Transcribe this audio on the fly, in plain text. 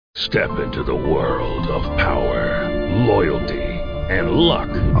Step into the world of power, loyalty, and luck.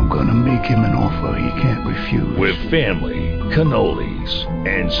 I'm gonna make him an offer he can't refuse. With family, cannolis,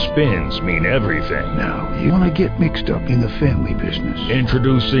 and spins mean everything. Now, you wanna get mixed up in the family business.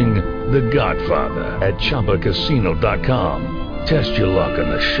 Introducing The Godfather at ChumbaCasino.com. Test your luck in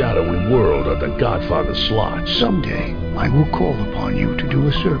the shadowy world of The Godfather slot. Someday, I will call upon you to do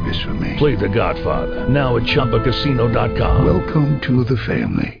a service for me. Play The Godfather, now at ChumbaCasino.com. Welcome to the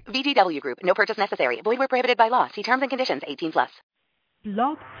family. VGW Group. No purchase necessary. Void where prohibited by law. See terms and conditions. 18+.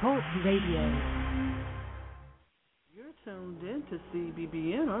 Blog Talk Radio. You're tuned in to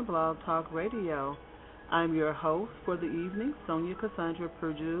CBBN on Blog Talk Radio. I'm your host for the evening, Sonja Cassandra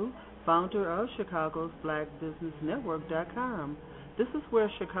Perdue, founder of Chicago's BlackBusinessNetwork.com. This is where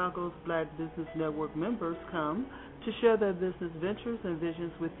Chicago's Black Business Network members come to share their business ventures and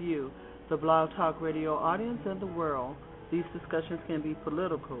visions with you, the Blog Talk Radio audience, and the world. These discussions can be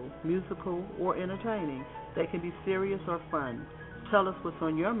political, musical, or entertaining. They can be serious or fun. Tell us what's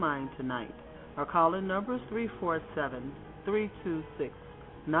on your mind tonight. Our call-in number is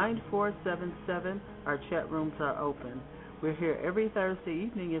 347-326-9477. Our chat rooms are open. We're here every Thursday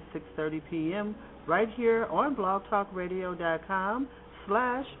evening at 6:30 p.m. right here on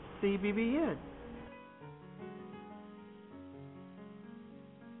blogtalkradio.com/CBBN.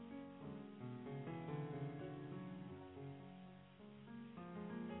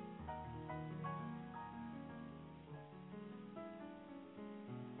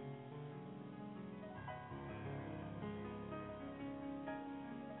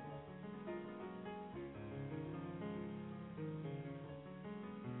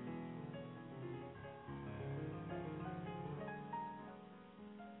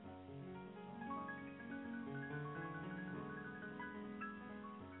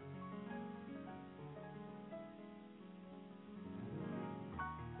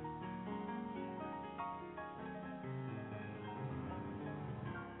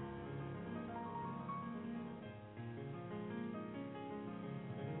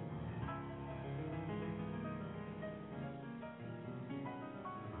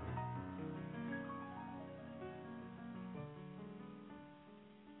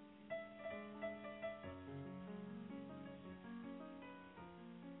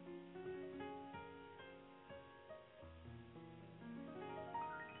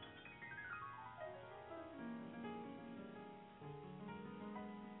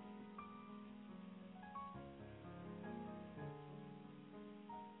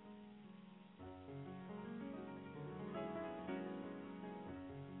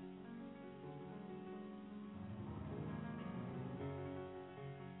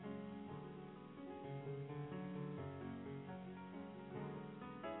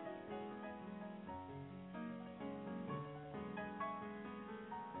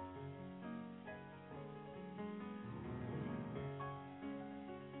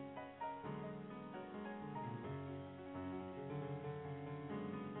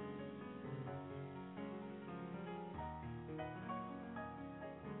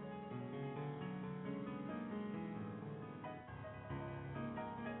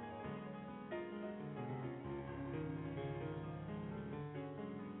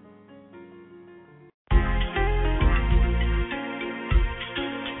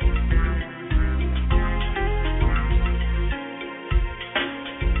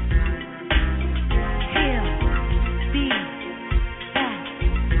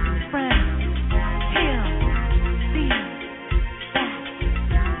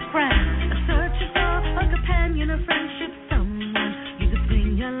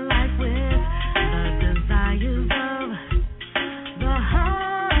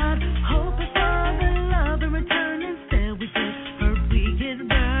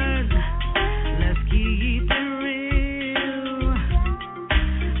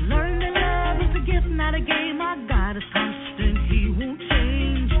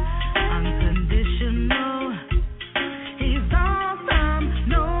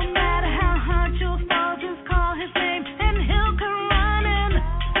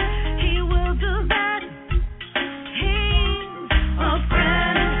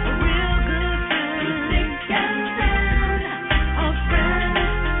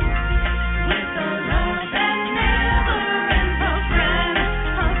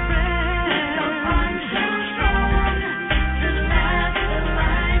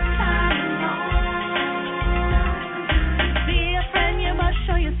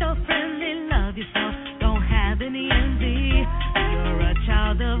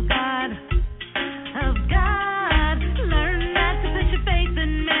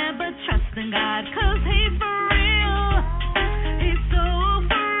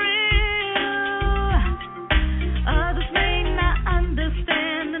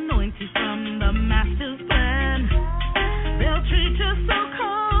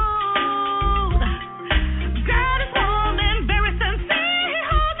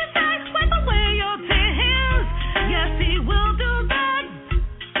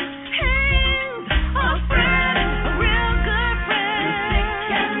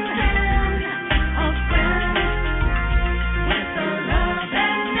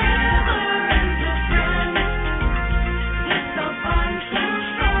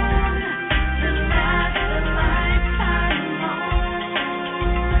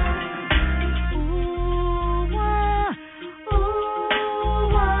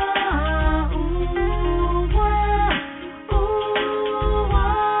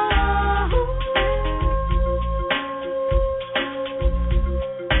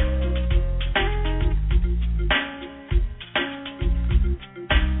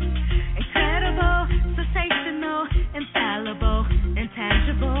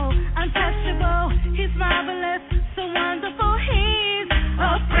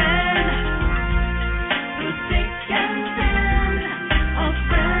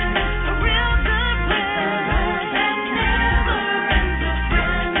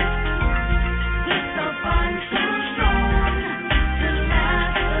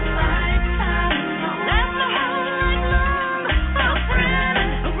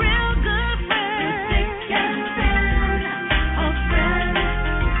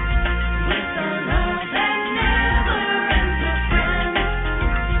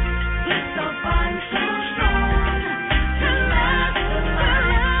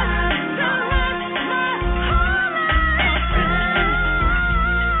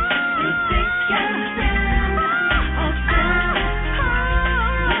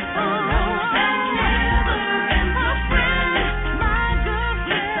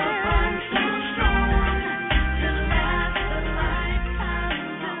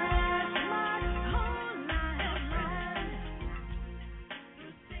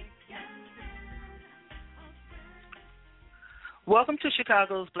 Welcome to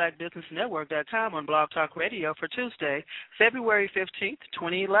Chicago's BlackBusinessNetwork.com on Blog Talk Radio for Tuesday, February 15th,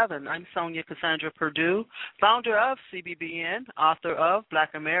 2011. I'm Sonja Cassandra Perdue, founder of CBBN, author of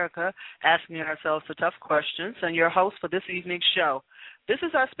Black America, Asking Ourselves the Tough Questions, and your host for this evening's show. This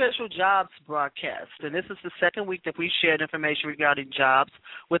is our special jobs broadcast, and this is the second week that we shared information regarding jobs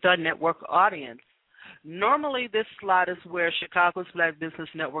with our network audience. Normally, this slot is where Chicago's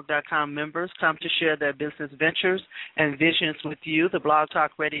BlackBusinessNetwork.com members come to share their business ventures and visions with you, the Blog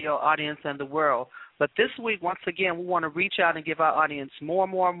Talk Radio audience, and the world. But this week, once again, we want to reach out and give our audience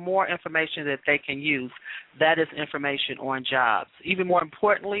more information that they can use. That is information on jobs. Even more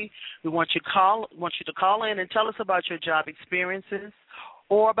importantly, we want you to call in and tell us about your job experiences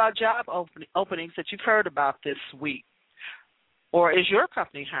or about job openings that you've heard about this week. Or is your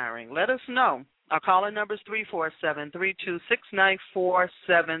company hiring? Let us know. Our call-in number is 347-326-9477.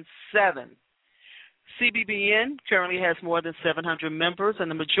 CBBN currently has more than 700 members,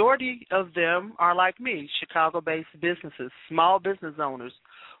 and the majority of them are like me, Chicago-based businesses, small business owners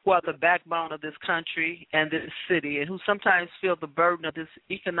who are the backbone of this country and this city and who sometimes feel the burden of this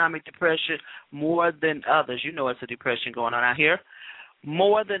economic depression more than others. You know it's a depression going on out here.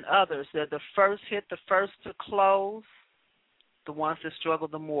 More than others. They're the first hit, the first to close, the ones that struggle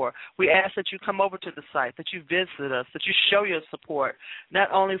the more. We ask that you come over to the site, that you visit us, that you show your support,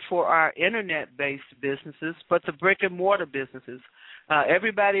 not only for our Internet-based businesses, but the brick-and-mortar businesses.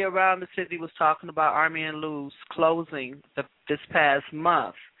 Everybody around the city was talking about Army and Lou's closing this past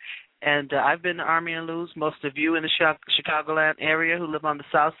month. And I've been to Army and Lou's. Most of you in the Chicagoland area who live on the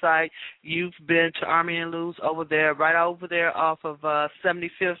south side, you've been to Army and Lou's over there, right over there off of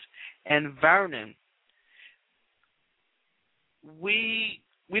 75th and Vernon. We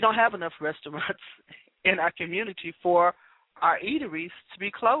don't have enough restaurants in our community for our eateries to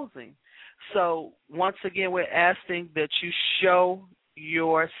be closing. So once again, we're asking that you show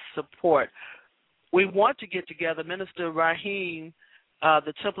your support. We want to get together. Minister Raheem,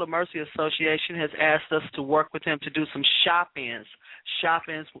 the Temple of Mercy Association, has asked us to work with him to do some shop-ins.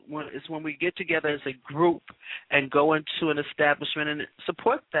 Shop-ins is when we get together as a group and go into an establishment and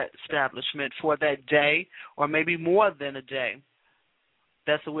support that establishment for that day or maybe more than a day.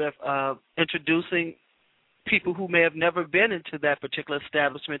 That's a way of introducing people who may have never been into that particular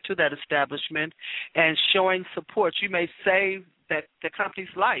establishment to that establishment and showing support. You may save the company's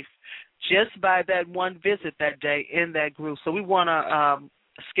life just by that one visit that day in that group. So we want to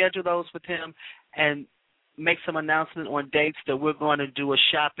schedule those with him and make some announcement on dates that we're going to do a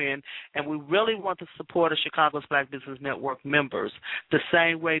shop-in, and we really want the support of Chicago's Black Business Network members the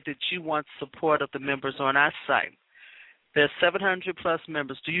same way that you want support of the members on our site. There's 700-plus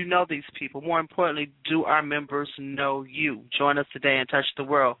members. Do you know these people? More importantly, do our members know you? Join us today and touch the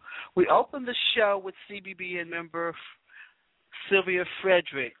world. We opened the show with CBBN member Sylvia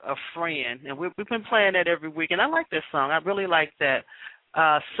Frederick, A Friend, and we've been playing that every week, and I like that song. I really like that.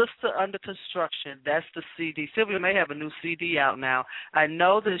 Sister Under Construction, that's the CD. Sylvia may have a new CD out now. I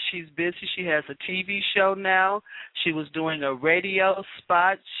know that she's busy. She has a TV show now. She was doing a radio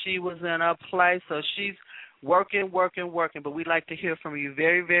spot. She was in a play, so she's working, but we'd like to hear from you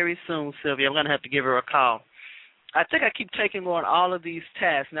very, very soon, Sylvia. I'm going to have to give her a call. I think I keep taking on all of these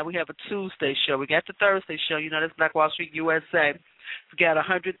tasks. Now we have a Tuesday show. We got the Thursday show. You know, that's Black Wall Street USA. We got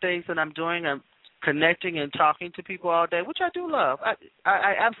 100 things that I'm doing. I'm connecting and talking to people all day, which I do love.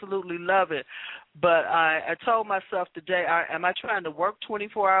 I absolutely love it. But I told myself today, am I trying to work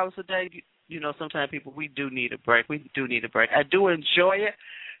 24 hours a day? You know, sometimes people, we do need a break. I do enjoy it.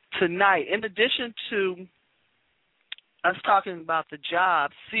 Tonight, in addition to us talking about the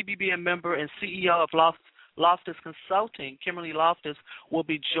job, CBBN member and CEO of Loftis Consulting, Kimberly Loftis, will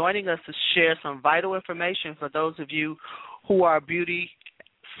be joining us to share some vital information for those of you who are beauty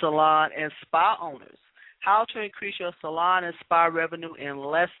salon and spa owners. How to increase your salon and spa revenue in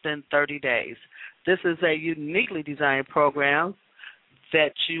less than 30 days. This is a uniquely designed program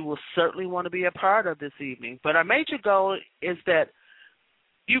that you will certainly want to be a part of this evening. But our major goal is that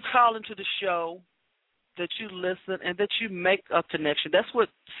you call into the show, that you listen, and that you make a connection. That's what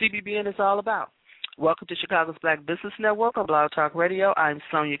CBBN is all about. Welcome to Chicago's Black Business Network on Blog Talk Radio. I'm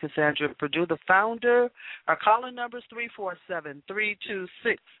Sonja Cassandra Perdue, the founder. Our calling number is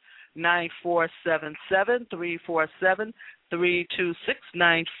 347-326-9477,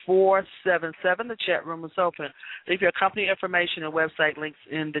 347-326-9477. The chat room is open. Leave your company information and website links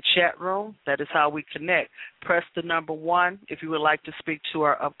in the chat room. That is how we connect. Press the number 1 if you would like to speak to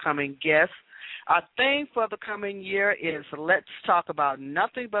our upcoming guests. Our theme for the coming year is Let's Talk About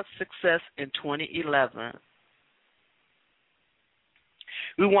Nothing But Success in 2011.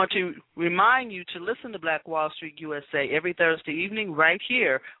 We want to remind you to listen to Black Wall Street USA every Thursday evening right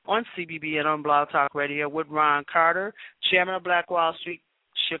here on CBBN on Blog Talk Radio with Ron Carter, Chairman of Black Wall Street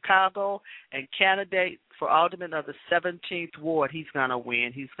Chicago and candidate for alderman of the 17th Ward. He's going to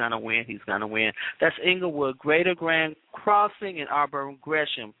win. He's going to win. He's going to win. That's Inglewood, Greater Grand Crossing, and Auburn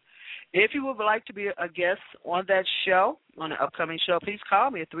Gresham. If you would like to be a guest on that show, on the upcoming show, please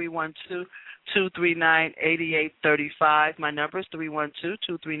call me at 312-239-8835. My number is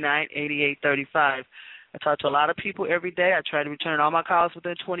 312-239-8835. I talk to a lot of people every day. I try to return all my calls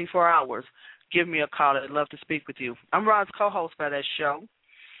within 24 hours. Give me a call. I'd love to speak with you. I'm Ron's co-host for that show.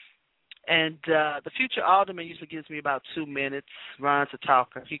 And the future alderman usually gives me about 2 minutes. Ron's a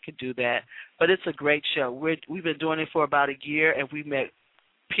talker. He could do that. But it's a great show. We've been doing it for about a year, and we've met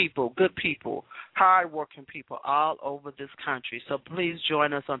people, good people, hard-working people all over this country. So please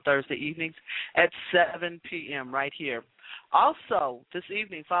join us on Thursday evenings at 7 p.m. right here. Also, this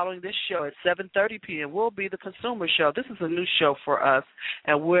evening, following this show at 7:30 p.m., will be the Consumer Show. This is a new show for us,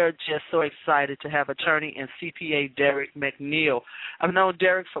 and we're just so excited to have attorney and CPA Derek McNeil. I've known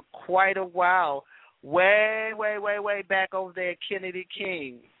Derek for quite a while, way back over there at Kennedy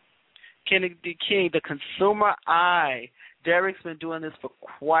King, the Consumer Eye. Derek's been doing this for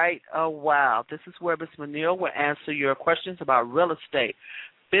quite a while. This is where Ms. McNeil will answer your questions about real estate,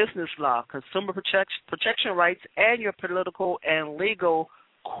 business law, consumer protection rights, and your political and legal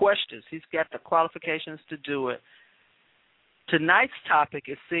questions. He's got the qualifications to do it. Tonight's topic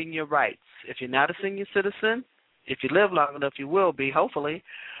is senior rights. If you're not a senior citizen, if you live long enough, you will be, hopefully.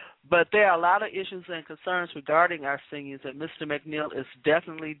 But there are a lot of issues and concerns regarding our seniors, and Mr. McNeil is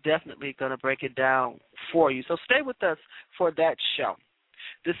definitely going to break it down for you. So stay with us for that show.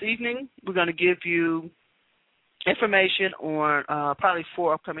 This evening, we're going to give you information on probably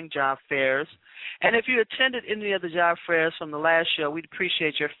 4 upcoming job fairs. And if you attended any of the job fairs from the last show, we'd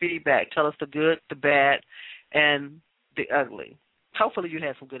appreciate your feedback. Tell us the good, the bad, and the ugly. Hopefully you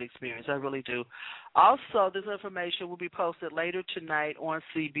had some good experience. I really do. Also, this information will be posted later tonight on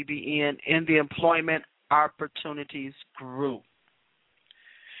CBBN in the Employment Opportunities Group.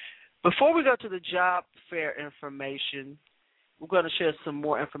 Before we go to the job fair information, we're going to share some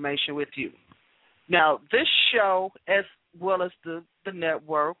more information with you. Now, this show, as well as the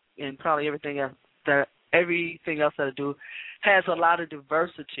network and probably everything else that I do, has a lot of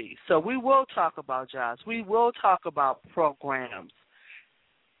diversity. So we will talk about jobs. We will talk about programs.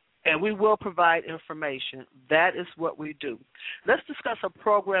 And we will provide information. That is what we do. Let's discuss a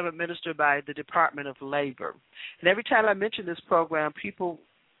program administered by the Department of Labor. And every time I mention this program, people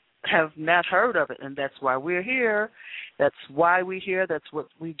have not heard of it, and that's why we're here. That's why we're here. That's what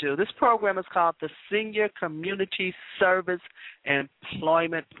we do. This program is called the Senior Community Service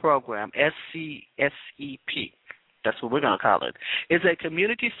Employment Program, SCSEP. That's what we're going to call it. It's a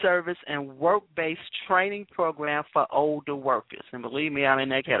community service and work-based training program for older workers. And believe me, I'm in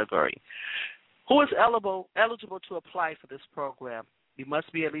that category. Who is eligible to apply for this program? You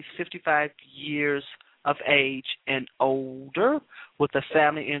must be at least 55 years of age and older with a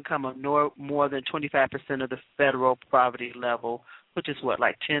family income of more than 25% of the federal poverty level, which is what,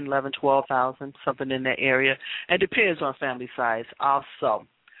 like 10, 11, 12,000, something in that area. And depends on family size also.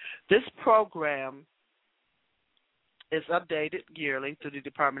 This program is updated yearly through the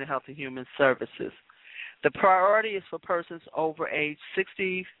Department of Health and Human Services. The priority is for persons over age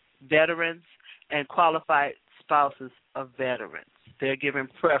 60, veterans, and qualified spouses of veterans. They're given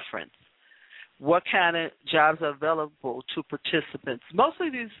preference. What kind of jobs are available to participants? Mostly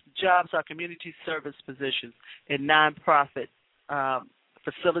these jobs are community service positions in nonprofit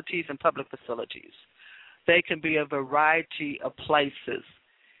facilities and public facilities. They can be a variety of places.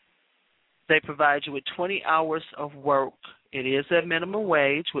 They provide you with 20 hours of work. It is at minimum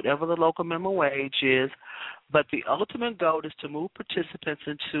wage, whatever the local minimum wage is, but the ultimate goal is to move participants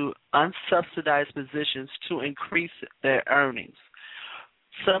into unsubsidized positions to increase their earnings.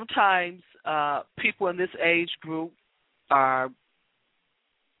 Sometimes people in this age group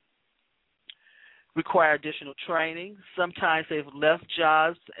require additional training. Sometimes they've left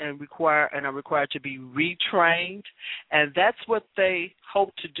jobs and are required to be retrained, and that's what they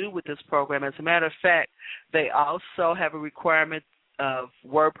hope to do with this program. As a matter of fact, they also have a requirement of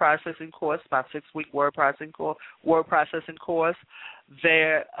word processing course, about 6-week word processing course.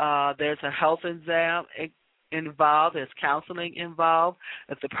 There's a health exam involved. There's counseling involved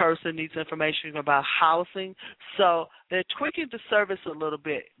if the person needs information about housing. So they're tweaking the service a little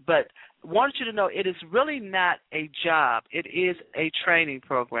bit, but I want you to know it is really not a job. It is a training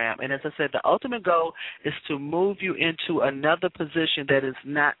program. And as I said, the ultimate goal is to move you into another position that is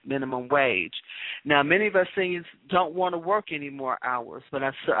not minimum wage. Now, many of our seniors don't want to work any more hours, but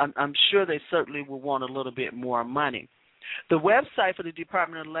I'm sure they certainly will want a little bit more money. The website for the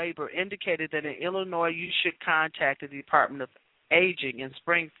Department of Labor indicated that in Illinois you should contact the Department of Aging in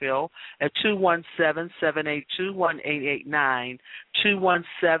Springfield at 217-782-1889,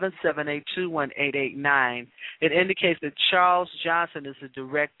 217-782-1889. It indicates that Charles Johnson is the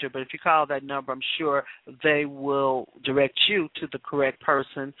director, but if you call that number, I'm sure they will direct you to the correct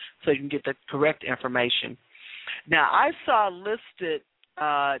person so you can get the correct information. Now, I saw listed,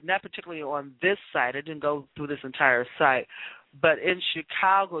 not particularly on this site, I didn't go through this entire site, but in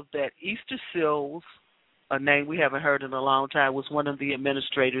Chicago that Easter Seals, a name we haven't heard in a long time, was one of the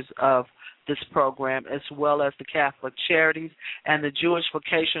administrators of this program, as well as the Catholic Charities and the Jewish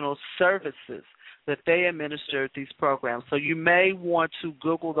Vocational Services that they administered these programs. So you may want to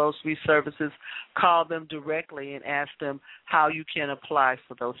Google those three services, call them directly, and ask them how you can apply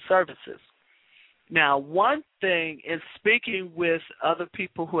for those services. Now, one thing is speaking with other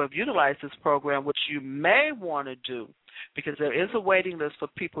people who have utilized this program, which you may want to do, because there is a waiting list for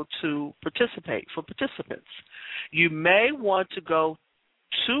people to participate, for participants. You may want to go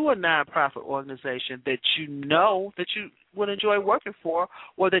to a nonprofit organization that you know that you would enjoy working for,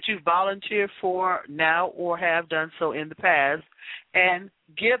 or that you volunteer for now or have done so in the past, and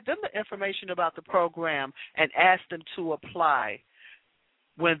give them the information about the program and ask them to apply.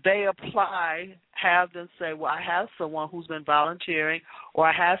 When they apply, have them say, well, I have someone who's been volunteering, or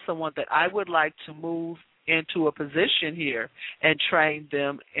I have someone that I would like to move into a position here and train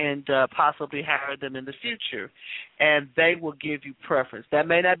them and possibly hire them in the future. And they will give you preference. That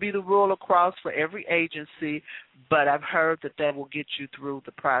may not be the rule across for every agency, but I've heard that that will get you through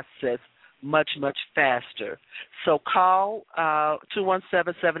the process much, much faster. So call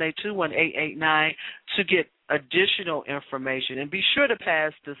 217-782-1889 to get additional information. And be sure to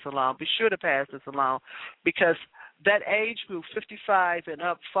pass this along. Be sure to pass this along, because that age group, 55 and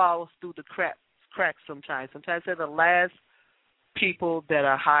up, falls through the cracks sometimes. Sometimes they're the last people that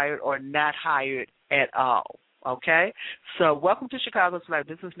are hired or not hired at all. Okay? So welcome to Chicago's Black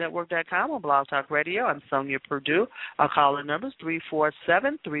Business Network.com on Blog Talk Radio. I'm Sonja Perdue. Our caller number is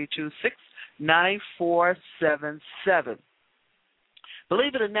 347-326-9477.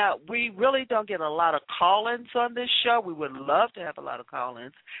 Believe it or not, we really don't get a lot of call-ins on this show. We would love to have a lot of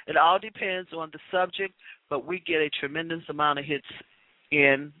call-ins. It all depends on the subject, but we get a tremendous amount of hits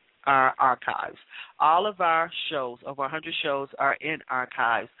in our archives. All of our shows, over 100 shows, are in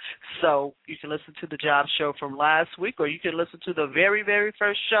archives. So you can listen to the job show from last week, or you can listen to the very, very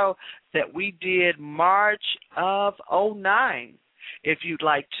first show that we did March of 2009. If you'd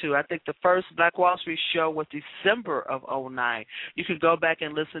like to. I think the first Black Wall Street show was December of 2009. You can go back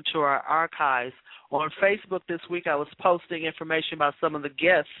and listen to our archives. On Facebook this week, I was posting information about some of the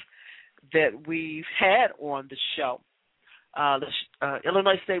guests that we've had on the show.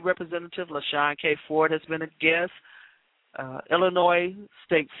 Illinois State Representative LaShawn K. Ford has been a guest. Illinois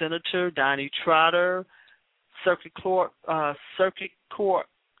State Senator Donnie Trotter, Circuit Court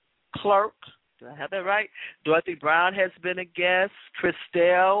Clerk, did I have that right? Dorothy Brown has been a guest.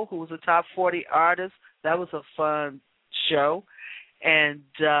 Christelle, who was a top 40 artist. That was a fun show. And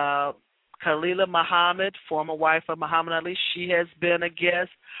Khalila Muhammad, former wife of Muhammad Ali, she has been a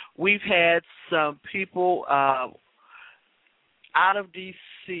guest. We've had some people out of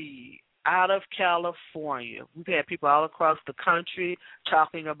D.C., out of California. We've had people all across the country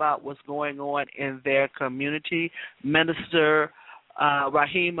talking about what's going on in their community. Minister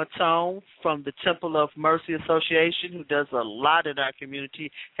Raheem Atone from the Temple of Mercy Association, who does a lot in our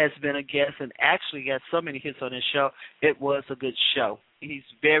community, has been a guest and actually got so many hits on his show. It was a good show. He's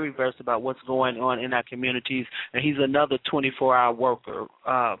very versed about what's going on in our communities, and he's another 24-hour worker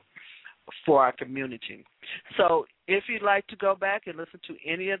for our community. So if you'd like to go back and listen to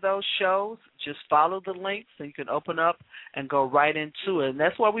any of those shows, just follow the links and you can open up and go right into it. And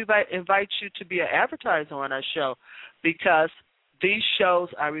that's why we invite you to be an advertiser on our show, because these shows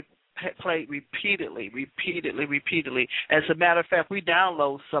are played repeatedly. As a matter of fact, we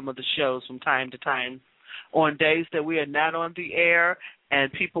download some of the shows from time to time on days that we are not on the air,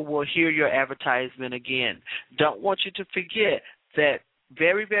 and people will hear your advertisement again. Don't want you to forget that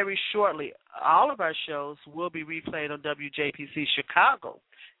very, very shortly, all of our shows will be replayed on WJPC Chicago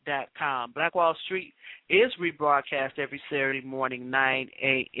Black Wall Street is rebroadcast every Saturday morning, 9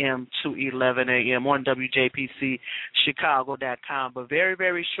 a.m. to 11 a.m. on WJPCChicago.com. But very,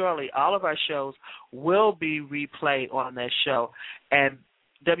 very shortly, all of our shows will be replayed on that show. And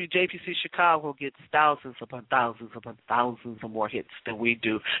WJPC Chicago gets thousands upon thousands upon thousands of more hits than we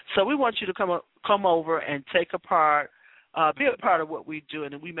do. So we want you to come over and take a part, be a part of what we do,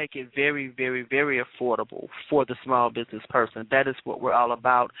 and we make it very, very, very affordable for the small business person. That is what we're all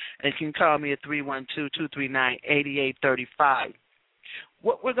about. And you can call me at 312-239-8835.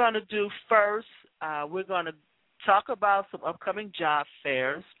 What we're going to do first, we're going to talk about some upcoming job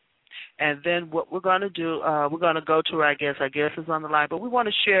fairs. And then what we're going to do, we're going to go to our guest. Our guest is on the line, but we want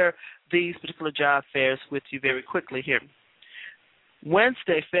to share these particular job fairs with you very quickly here.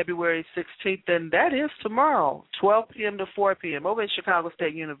 Wednesday, February 16th, and that is tomorrow, 12 p.m. to 4 p.m. over at Chicago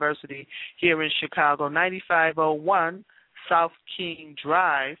State University here in Chicago, 9501 South King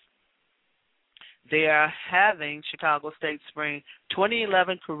Drive. They are having Chicago State Spring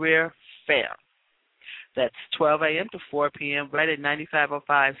 2011 Career Fair. That's 12 a.m. to 4 p.m. right at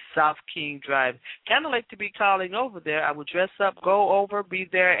 9505 South King Drive. Kind of like to be calling over there. I will dress up, go over, be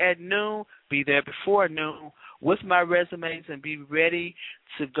there at noon, be there before noon with my resumes and be ready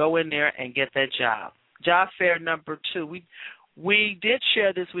to go in there and get that job. Job fair number 2. We did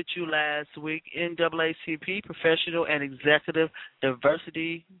share this with you last week. NAACP Professional and Executive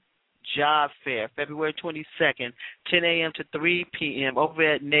Diversity Job Fair, February 22nd, 10 a.m. to 3 p.m.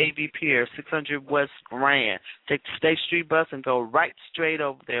 over at Navy Pier, 600 West Grand. Take the State Street bus and go right straight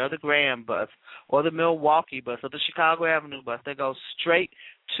over there, or the Grand bus, or the Milwaukee bus, or the Chicago Avenue bus. They go straight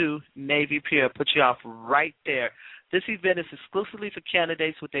to Navy Pier, put you off right there. This event is exclusively for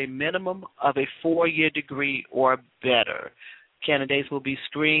candidates with a minimum of a 4-year degree or better. Candidates will be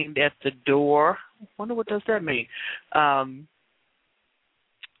screened at the door. I wonder what does that mean.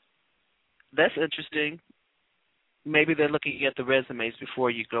 That's interesting. Maybe they're looking at the resumes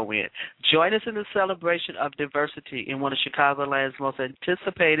before you go in. Join us in the celebration of diversity in one of Chicagoland's most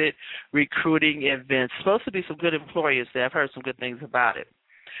anticipated recruiting events. Supposed to be some good employers there. I've heard some good things about it.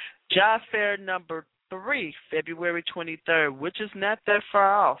 Job fair number 3, February 23rd, which is not that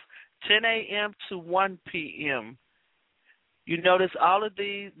far off, 10 a.m. to 1 p.m. You notice all of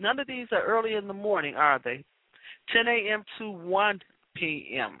these, none of these are early in the morning, are they? 10 a.m. to 1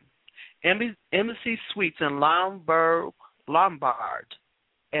 p.m. Embassy Suites in Lombard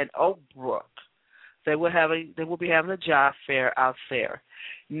and Oak Brook. They will be having a job fair out there.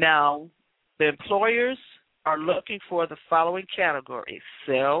 Now, the employers are looking for the following categories: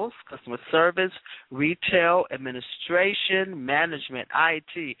 sales, customer service, retail, administration, management,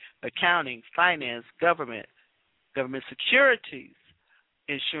 IT, accounting, finance, government securities,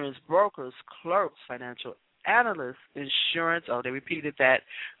 insurance brokers, clerks, financial analysts, insurance, they repeated that,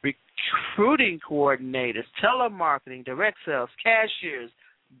 recruiting coordinators, telemarketing, direct sales, cashiers,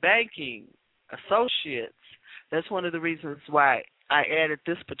 banking, associates. That's one of the reasons why I added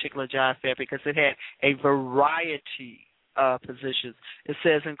this particular job fair, because it had a variety of positions. It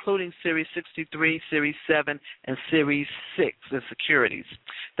says including Series 63, Series 7, and Series 6 in securities.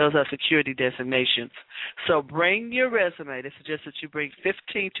 Those are security designations. So bring your resume. They suggest that you bring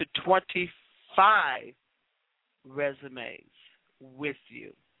 15 to 25 resumes with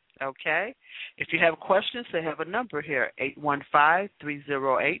you, okay? If you have questions, they have a number here,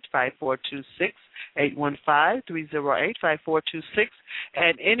 815-308-5426, 815-308-5426,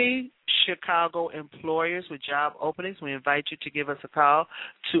 and any Chicago employers with job openings, we invite you to give us a call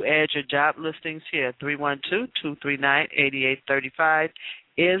to add your job listings here. 312-239-8835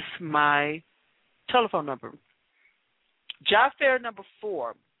 is my telephone number. Job fair number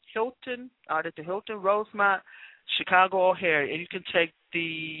 4, Hilton, at the Hilton Rosemont, Chicago O'Hare, and you can take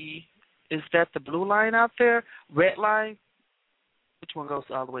is that the blue line out there? Red line? Which one goes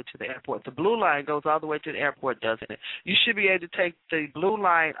all the way to the airport? The blue line goes all the way to the airport, doesn't it? You should be able to take the blue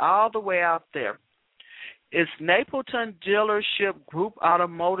line all the way out there. It's Napleton Dealership Group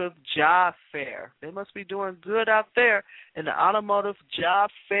Automotive Job Fair. They must be doing good out there in the automotive job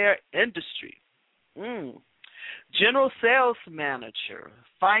fair industry. General sales manager,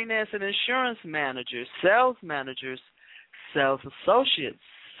 finance and insurance manager, sales managers, sales associates,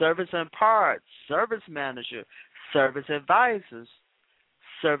 service and parts, service manager, service advisors,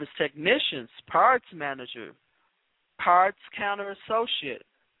 service technicians, parts manager, parts counter associate,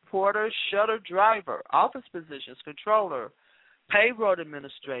 porter, shutter driver, office positions, controller, payroll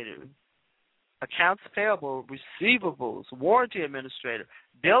administrator, accounts payable, receivables, warranty administrator,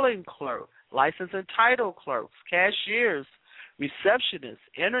 billing clerk, license and title clerks, cashiers, receptionists,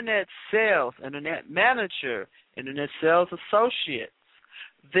 internet sales, internet manager, internet sales associates,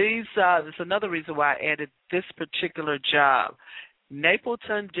 There's another reason why I added this particular job.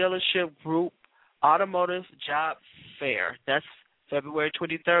 Napleton Dealership Group Automotive Job Fair. That's February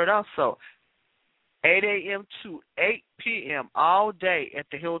 23rd also. 8 a.m. to 8 p.m. all day at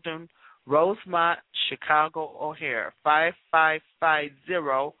the Hilton Rosemont, Chicago O'Hare,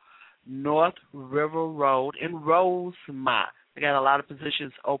 5550 North River Road in Rosemont. We got a lot of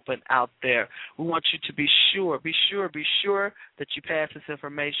positions open out there. We want you to be sure that you pass this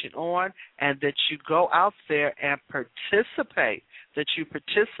information on and that you go out there and participate,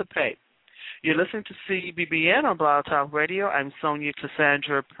 You're listening to CBBN on Blog Talk Radio. I'm Sonja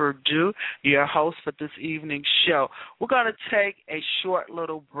Cassandra Perdue, your host for this evening's show. We're going to take a short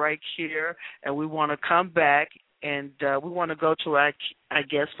little break here, and we want to come back, and we want to go to our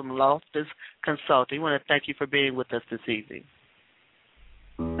guest from Loftis Consulting. We want to thank you for being with us this evening.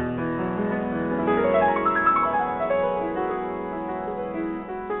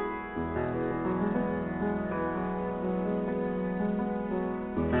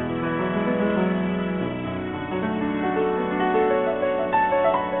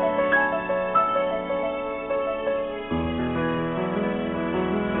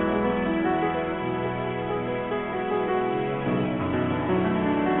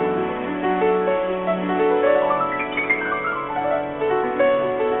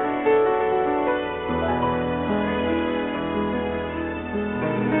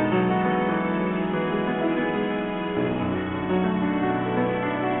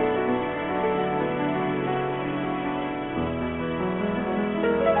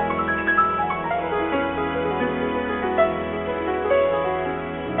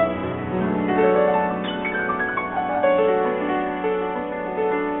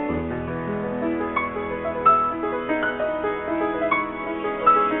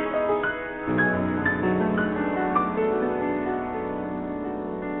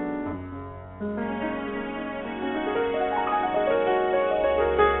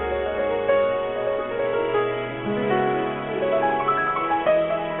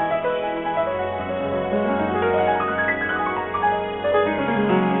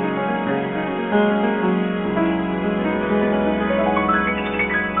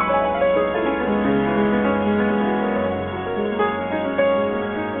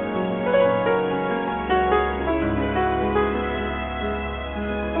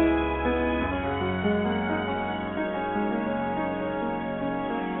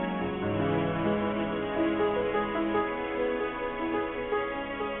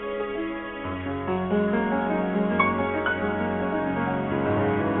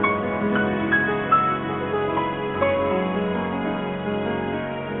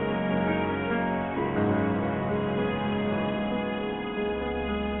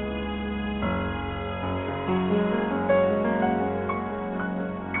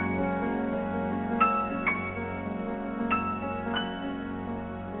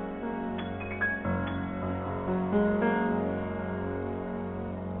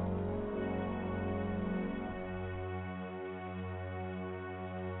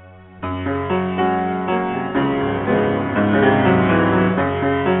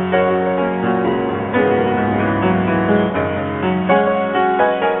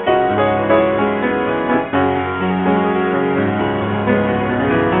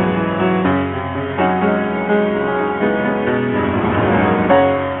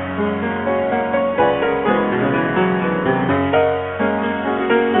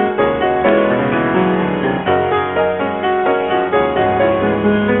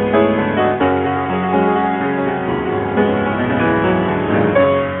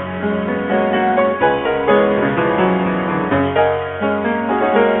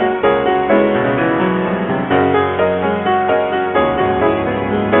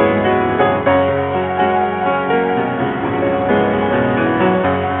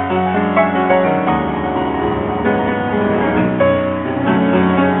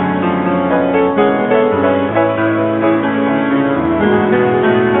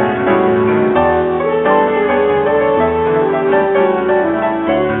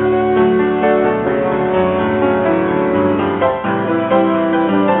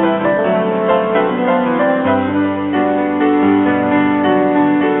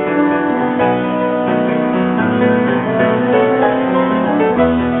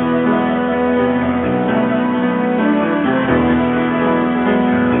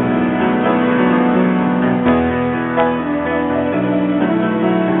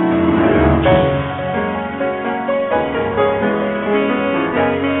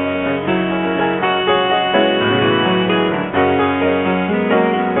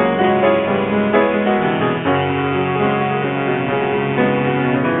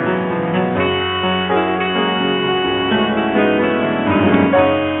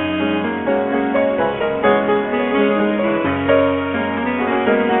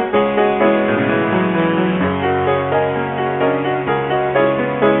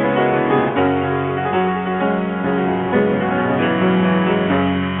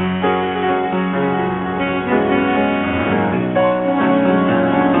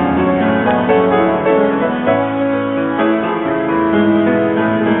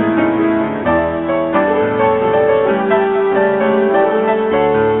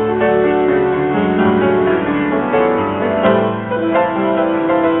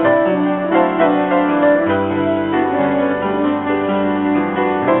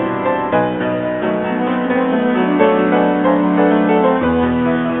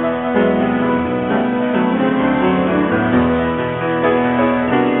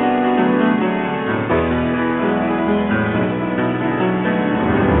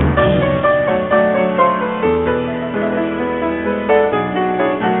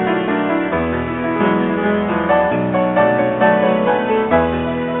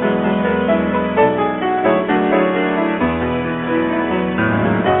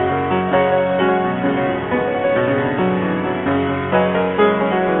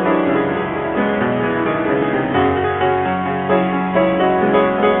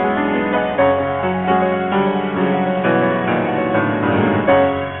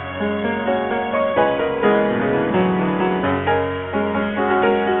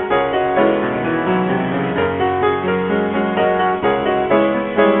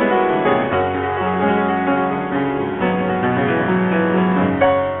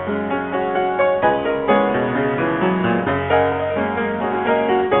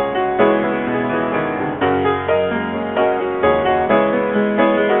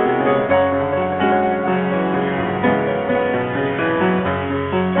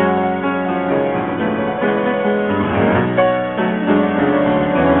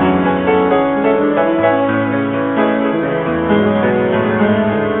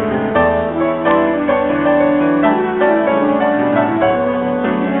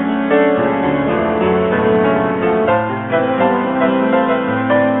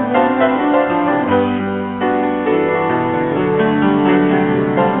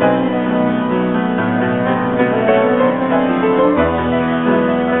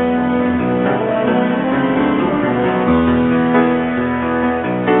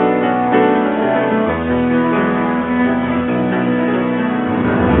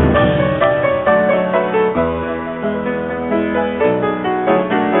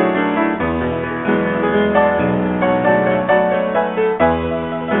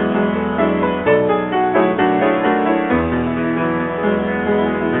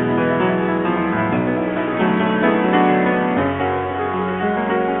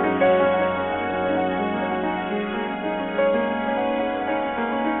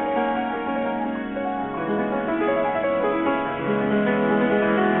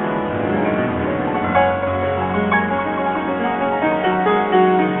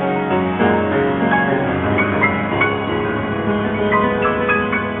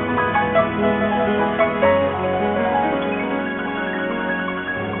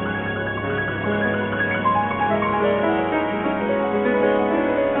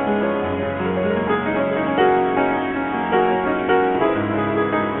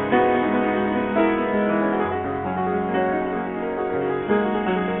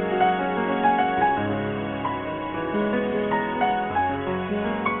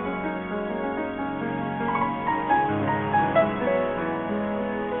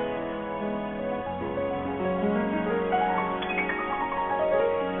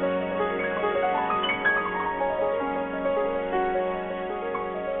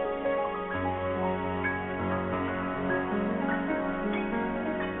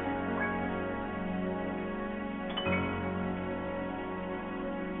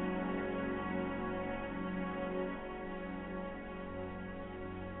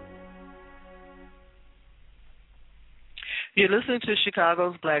 You're listening to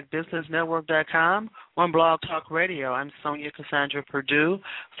Chicago's BlackBusinessNetwork.com on Blog Talk Radio. I'm Sonja Cassandra Perdue,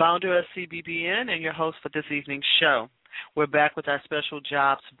 founder of CBBN and your host for this evening's show. We're back with our special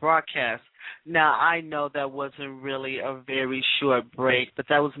jobs broadcast. Now, I know that wasn't really a very short break, but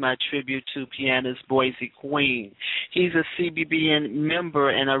that was my tribute to pianist Boise Queen. He's a CBBN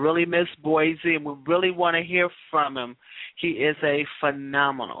member, and I really miss Boise, and we really want to hear from him. He is a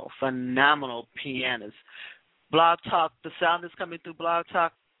phenomenal pianist. Blog Talk, the sound that's coming through Blog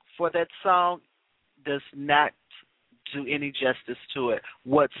Talk for that song does not do any justice to it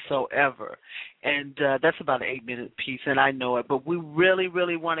whatsoever. And that's about an 8-minute piece, and I know it. But we really,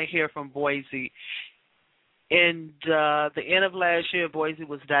 really want to hear from Boise. In the end of last year, Boise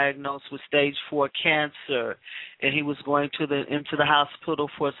was diagnosed with stage 4 cancer, and he was going into the hospital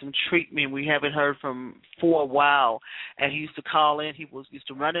for some treatment. We haven't heard from for a while, and he used to call in. He used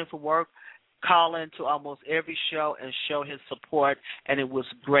to run in for work, call into almost every show and show his support, and it was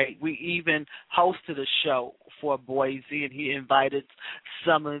great. We even hosted a show for Boise, and he invited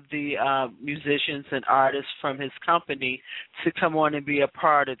some of the musicians and artists from his company to come on and be a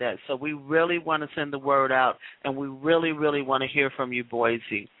part of that. So we really want to send the word out, and we really, really want to hear from you,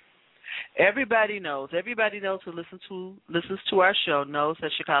 Boise. Everybody knows who listens to our show knows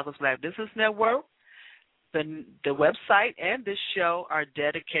that Chicago's Black Business Network, the website and this show are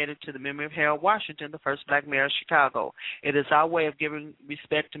dedicated to the memory of Harold Washington, the first black mayor of Chicago. It is our way of giving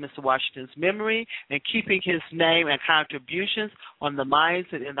respect to Mr. Washington's memory and keeping his name and contributions on the minds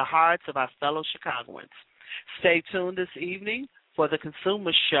and in the hearts of our fellow Chicagoans. Stay tuned this evening for the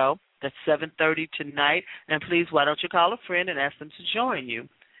Consumer Show at 7:30 tonight, and please, why don't you call a friend and ask them to join you.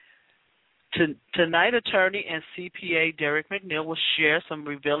 Tonight, attorney and CPA Derek McNeil will share some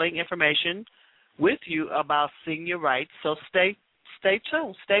revealing information with you about senior rights, so stay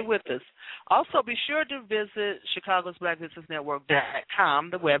tuned. Stay with us. Also, be sure to visit Chicago's BlackBusinessNetwork.com,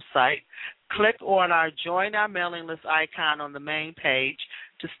 the website. Click on our Join Our Mailing List icon on the main page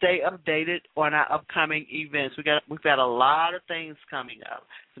to stay updated on our upcoming events. We've got a lot of things coming up.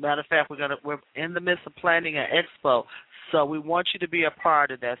 As a matter of fact, we're in the midst of planning an expo, so we want you to be a part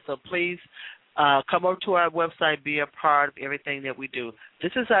of that. So please come over to our website, be a part of everything that we do.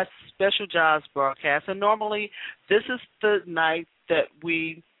 This is our special jobs broadcast, and normally this is the night that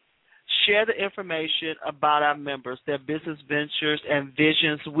we share the information about our members, their business ventures and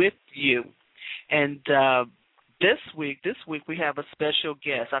visions with you. And this week we have a special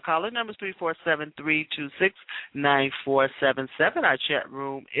guest. Our calling number is 347-326-9477. Our chat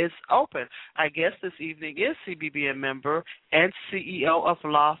room is open. Our guest this evening is CBBN member and CEO of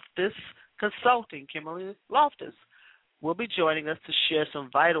Loftis Consulting, Kimberly Loftis, will be joining us to share some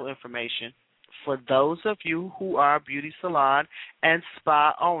vital information for those of you who are beauty salon and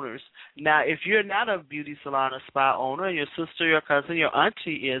spa owners. Now, if you're not a beauty salon or spa owner, and your sister, your cousin, your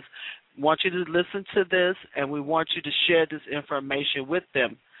auntie is, want you to listen to this, and we want you to share this information with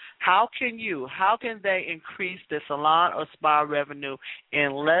them. How can they increase their salon or spa revenue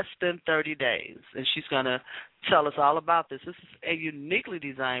in less than 30 days? And she's going to tell us all about this. This is a uniquely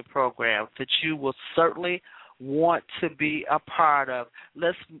designed program that you will certainly want to be a part of.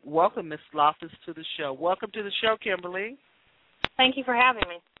 Let's welcome Ms. Loftis to the show. Welcome to the show, Kimberly. Thank you for having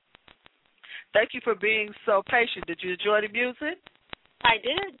me. Thank you for being so patient. Did you enjoy the music? I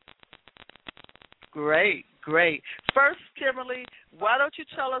did. Great. First, Kimberly, why don't you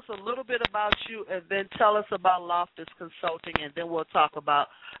tell us a little bit about you and then tell us about Loftis Consulting, and then we'll talk about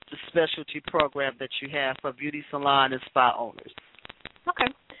the specialty program that you have for beauty salon and spa owners. Okay.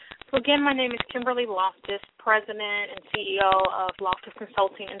 So, again, my name is Kimberly Loftis, President and CEO of Loftis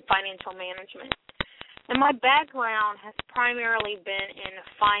Consulting and Financial Management. And my background has primarily been in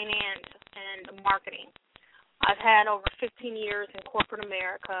finance and marketing. I've had over 15 years in corporate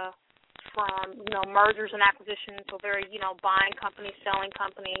America, from, mergers and acquisitions, so buying companies, selling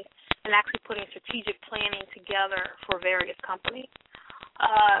companies, and actually putting strategic planning together for various companies.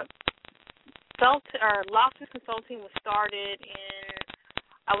 Loftis Consulting was started in,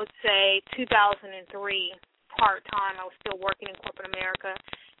 I would say, 2003, part-time. I was still working in corporate America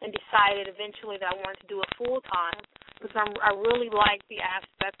and decided eventually that I wanted to do it full-time because I really like the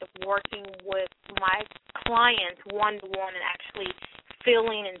aspect of working with my clients one-to-one and actually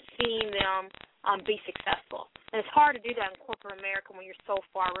feeling and seeing them be successful. And it's hard to do that in corporate America when you're so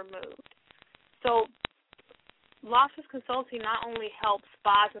far removed. So Loftis Consulting not only helps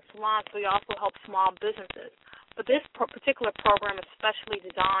spas and salons, but we also help small businesses. But this particular program is specially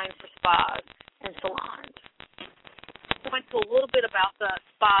designed for spas and salons. I'll point to a little bit about the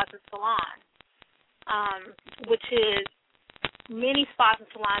spas and salons, which is many spas and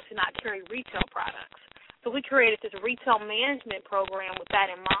salons do not carry retail products. So we created this retail management program with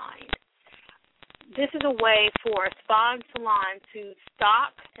that in mind. This is a way for a spa and salon to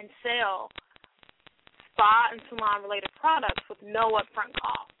stock and sell spa and salon-related products with no upfront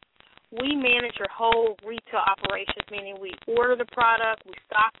cost. We manage your whole retail operations, meaning we order the product, we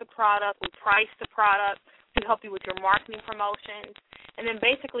stock the product, we price the product, we help you with your marketing promotions, and then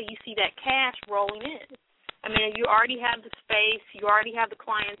basically you see that cash rolling in. I mean, you already have the space, you already have the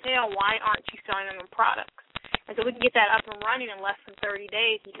clientele, why aren't you selling them products? And so we can get that up and running in less than 30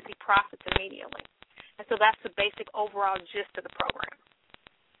 days, and you can see profits immediately. And so that's the basic overall gist of the program.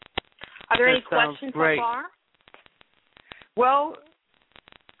 Are there any questions so far? Well,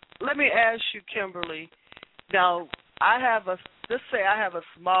 let me ask you, Kimberly. Now, let's say I have a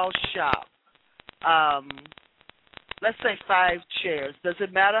small shop. Let's say 5 chairs. Does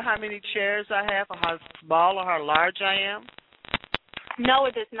it matter how many chairs I have, or how small or how large I am? No,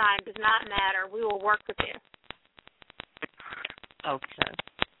 it does not. It does not matter. We will work with you. Okay.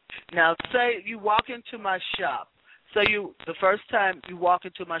 Now, say you walk into my shop. So the first time you walk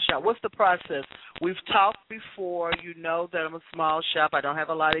into my shop, what's the process? We've talked before. You know that I'm a small shop. I don't have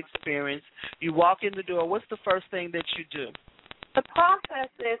a lot of experience. You walk in the door. What's the first thing that you do? The process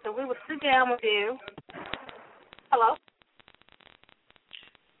is that we will sit down with you. Hello?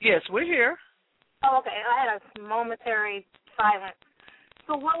 Yes, we're here. Oh, okay. I had a momentary silence.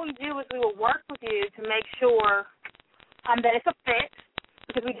 So what we do is we will work with you to make sure that it's a fit,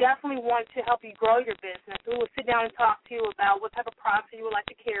 because we definitely want to help you grow your business. We will sit down and talk to you about what type of products you would like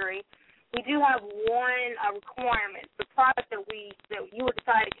to carry. We do have one requirement. The product that you would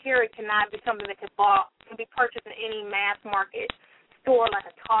decide to carry cannot be something that can be purchased in any mass market store like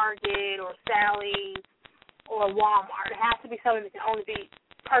a Target or Sally's or Walmart. It has to be something that can only be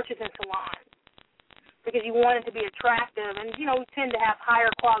purchased in salons, because you want it to be attractive. And, we tend to have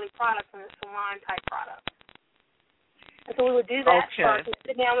higher quality products than the salon-type products. And so we would do that first. We'd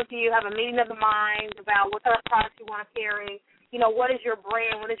sit down with you, have a meeting of the minds about what type of products you want to carry. What is your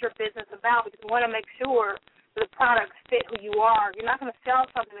brand? What is your business about? Because we want to make sure that the products fit who you are. You're not going to sell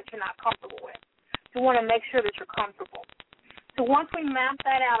something that you're not comfortable with. So we want to make sure that you're comfortable. So once we map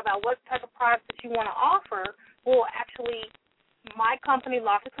that out about what type of products that you want to offer, my company,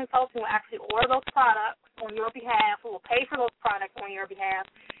 Loftis Consulting, will actually order those products on your behalf. We will pay for those products on your behalf.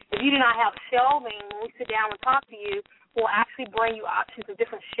 If you do not have shelving, when we sit down and talk to you, we'll actually bring you options of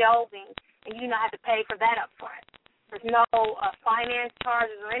different shelving, and you do not have to pay for that up front. There's no finance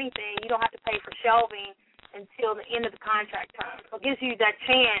charges or anything. You don't have to pay for shelving until the end of the contract term. So it gives you that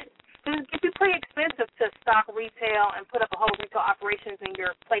chance. It can be pretty expensive to stock retail and put up a whole retail operations in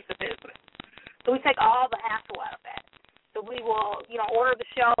your place of business. So we take all the hassle out of that. So we will, order the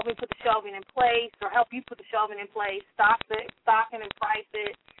shelving, put the shelving in place, or help you put the shelving in place, stock it and price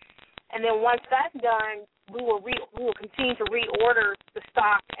it. And then once that's done, we will continue to reorder the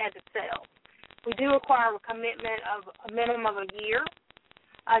stock as it sells. We do require a commitment of a minimum of a year,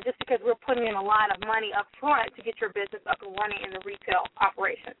 just because we're putting in a lot of money up front to get your business up and running in the retail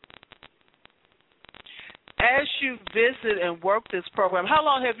operation. As you visit and work this program, how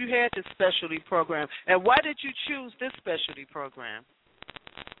long have you had this specialty program, and why did you choose this specialty program?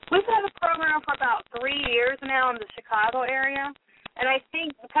 We've had the program for about 3 years now in the Chicago area, and I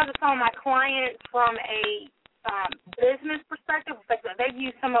think because of some of my clients from a business perspective, they've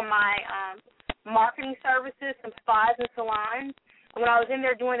used some of my marketing services, some spas and salons. And when I was in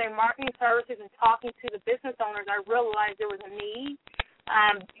there doing their marketing services and talking to the business owners, I realized there was a need.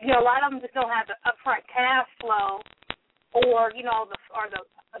 A lot of them just don't have the upfront cash flow or the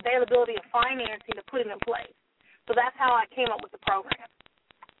availability of financing to put it in place. So that's how I came up with the program.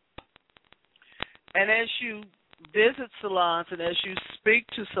 And as you visit salons and as you speak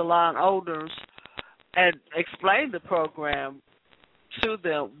to salon owners and explain the program to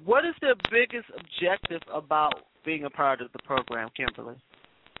them, what is their biggest objective about being a part of the program, Kimberly?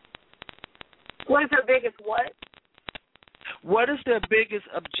 What is their biggest what? What is their biggest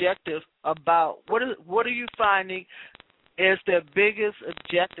objective about, what are you finding is their biggest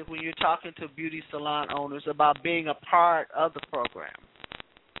objective when you're talking to beauty salon owners about being a part of the program?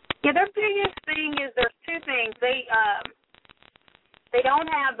 Yeah, their biggest thing is there's 2 things. They don't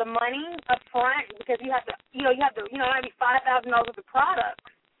have the money up front because you have to maybe $5,000 worth of products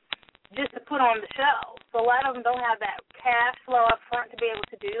just to put on the shelf. So a lot of them don't have that cash flow up front to be able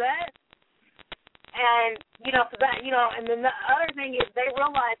to do that. And, and then the other thing is they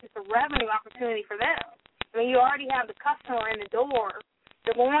realize it's a revenue opportunity for them. I mean, you already have the customer in the door.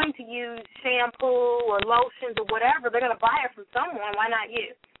 They're going to use shampoo or lotions or whatever. They're going to buy it from someone. Why not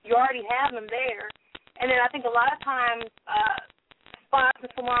you? You already have them there. And then I think a lot of times spas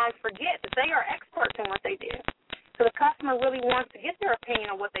and salons forget that they are experts in what they do. So the customer really wants to get their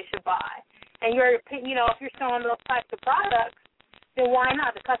opinion on what they should buy. And if you're selling those types of products, then why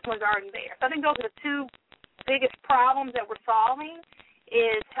not? The customer's already there. So I think those are the two biggest problems that we're solving,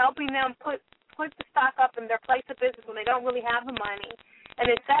 is helping them put the stock up in their place of business when they don't really have the money. And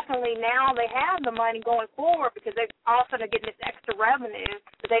then secondly, now they have the money going forward because they all of a sudden are getting this extra revenue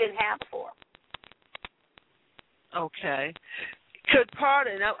that they didn't have before. Okay. Could part,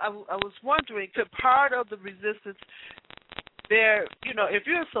 and I was wondering, could part of the resistance there, if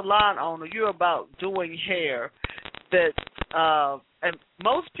you're a salon owner, you're about doing hair, that, and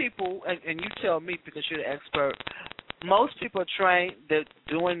most people, and you tell me because you're the expert, most people are trained that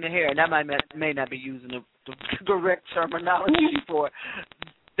doing the hair, and that may not be using the correct terminology for it.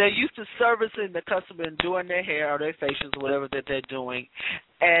 They're used to servicing the customer and doing their hair or their facials or whatever that they're doing.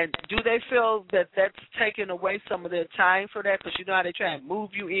 And do they feel that that's taking away some of their time for that? Because you know how they try and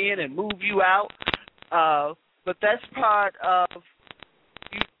move you in and move you out. But that's part of,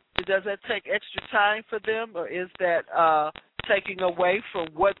 does that take extra time for them, or is that taking away from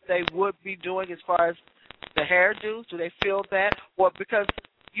what they would be doing as far as the hairdos? Do they feel that? Or because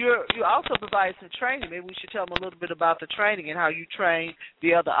you also provide some training. Maybe we should tell them a little bit about the training and how you train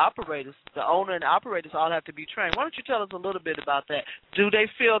the other operators. The owner and the operators all have to be trained. Why don't you tell us a little bit about that? Do they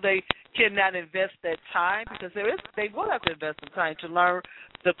feel they cannot invest that time? Because they will have to invest some time to learn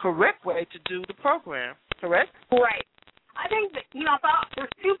the correct way to do the program, correct? Right. I think that,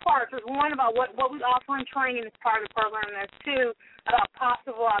 there's two parts. There's one about what we offer in training as part of the program, and there's two about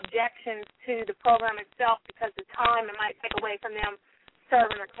possible objections to the program itself because the time it might take away from them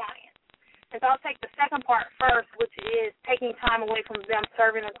serving their clients. And so I'll take the second part first, which is taking time away from them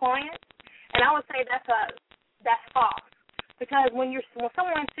serving their clients. And I would say that's false. Because when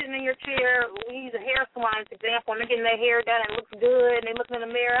someone's sitting in your chair, we use a hair salon as an example, and they're getting their hair done and it looks good, and they look in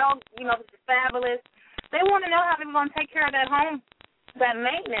the mirror, this is fabulous. They want to know how they're going to take care of that home, that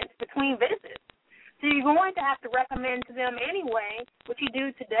maintenance between visits. So you're going to have to recommend to them anyway, what you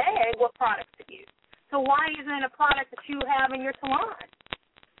do today, what products to use. So why isn't it a product that you have in your salon?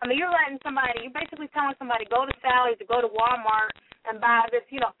 I mean, you're basically telling somebody, go to Sally's or go to Walmart and buy this,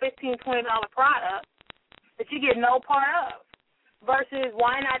 $15, $20 product that you get no part of. Versus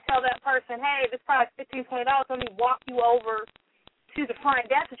why not tell that person, hey, this product's $15, $20, let me walk you over to the front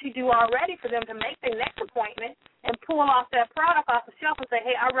desk that you do already for them to make their next appointment and pull off that product off the shelf and say,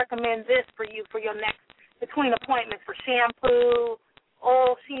 hey, I recommend this for you for your next between appointments for shampoo,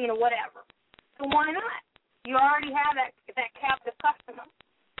 oil sheen, or whatever. So why not? You already have that captive customer.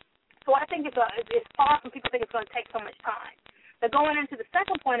 So I think it's far from people think it's going to take so much time. But going into the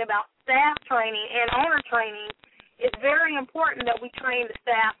second point about staff training and owner training, it's very important that we train the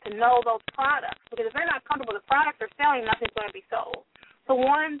staff to know those products, because if they're not comfortable with the products they're selling, nothing's going to be sold. So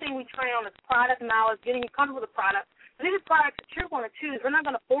one thing we train on is product knowledge, getting you comfortable with the products. And these are products that you're going to choose. We're not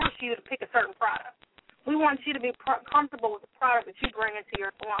going to force you to pick a certain product. We want you to be comfortable with the product that you bring into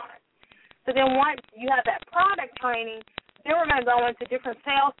your salon. So then once you have that product training, then we're going to go into different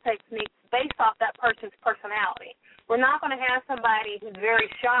sales techniques based off that person's personality. We're not going to have somebody who's very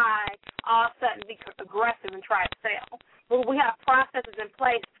shy all of a sudden be aggressive and try to sell. But we have processes in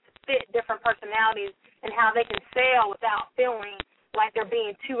place to fit different personalities and how they can sell without feeling like they're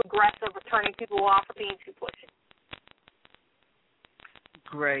being too aggressive or turning people off or being too pushy.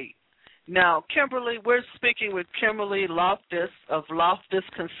 Great. Now, Kimberly, we're speaking with Kimberly Loftis of Loftis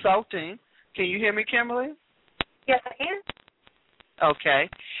Consulting. Can you hear me, Kimberly? Yes, I can. Okay.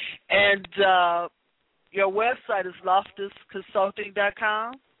 And your website is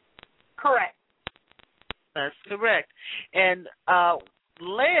loftisconsulting.com? Correct. That's correct. And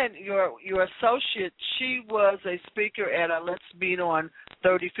Lynn, your associate, she was a speaker at a Let's Meet on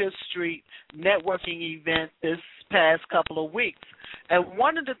 35th Street networking event this past couple of weeks. And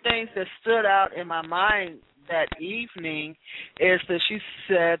one of the things that stood out in my mind that evening is that she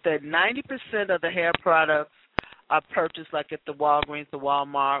said that 90% of the hair products are purchased like at the Walgreens, the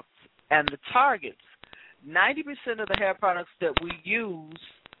Walmarts, and the Targets. 90% of the hair products that we use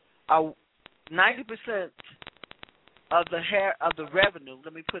are 90% of the revenue.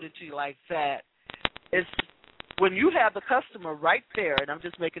 Let me put it to you like that. Is when you have the customer right there, and I'm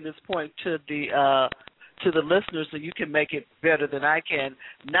just making this point to the listeners so you can make it better than I can.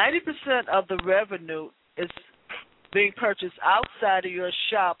 90% of the revenue is being purchased outside of your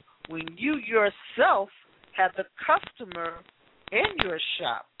shop when you yourself have the customer in your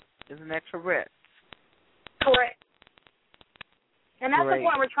shop. Isn't that correct? Correct. And that's Great. the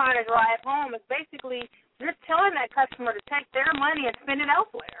point we're trying to drive home is basically you're telling that customer to take their money and spend it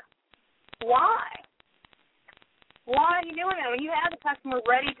elsewhere. Why? Why are you doing that when you have the customer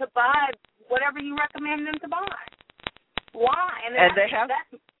ready to buy whatever you recommend them to buy? Why? And they have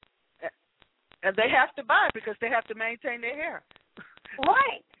to buy because they have to maintain their hair.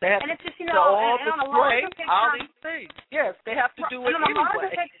 Right. They have and it's just, the oil, the spray, all these things. Yes, they have to do it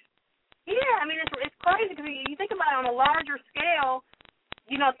anyway. Yeah, I mean, it's crazy because you think about it on a larger scale.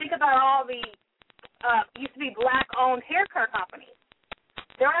 Think about all the used to be black-owned hair care companies.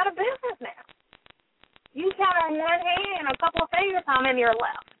 They're out of business now. You count on one hand, a couple of fingers, how many are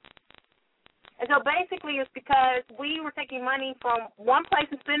left. And so basically it's because we were taking money from one place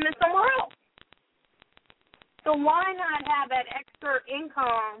and spending it somewhere else. So why not have that extra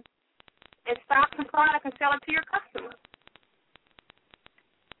income and stock some product and sell it to your customers?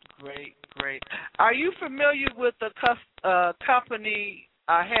 Great. Are you familiar with the company,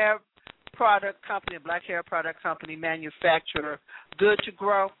 hair product company, black hair product company, manufacturer, Good to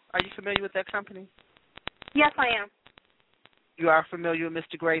Grow? Are you familiar with that company? Yes, I am. You are familiar with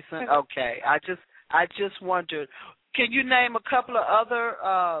Mr. Grayson? Okay. I just wondered, can you name a couple of other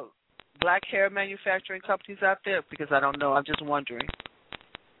black hair manufacturing companies out there? Because I don't know. I'm just wondering.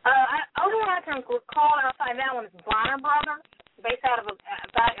 Only one I can recall outside that one is Bonner Brothers, based out of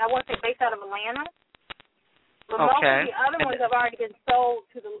Atlanta. But most of the other ones have already been sold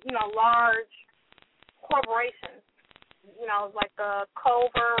to the large corporations. Like the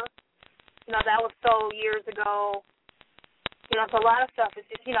Culver. That was sold years ago. So a lot of stuff is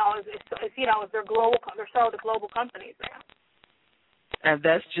just, they're global. They're sold to global companies now. And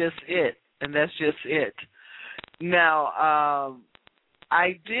that's just it. Now,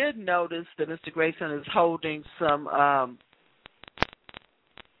 I did notice that Mr. Grayson is holding some, I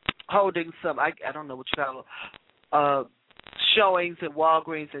don't know what you call it, showings at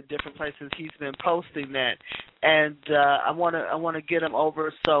Walgreens and different places. He's been posting that, and I want to get him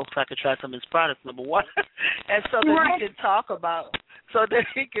over so I can try some of his products. Number one, and so that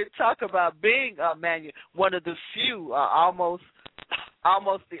he can talk about being one of the few, almost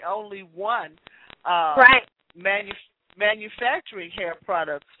the only one, manufacturing hair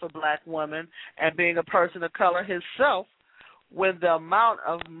products for black women, and being a person of color himself, when the amount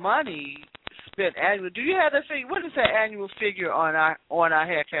of money spent annually. Do you have that figure? What is that annual figure on our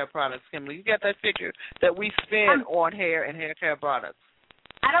hair care products, Kimberly? You got that figure that we spend on hair and hair care products?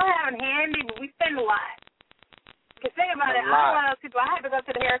 I don't have it handy, but we spend a lot. Because think about it, I'm one of those people. I have to go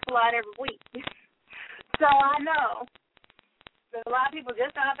to the hair salon every week, so I know there's a lot of people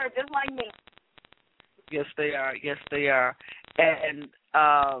just out there just like me. Yes, they are. And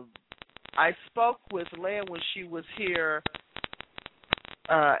I spoke with Lynn when she was here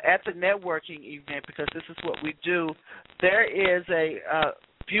at the networking event, because this is what we do. There is a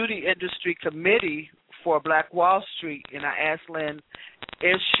beauty industry committee for Black Wall Street, and I asked Lynn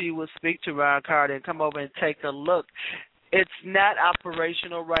if she would speak to Ron Carter and come over and take a look. It's not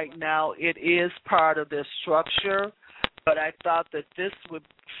operational right now. It is part of their structure, but I thought that this would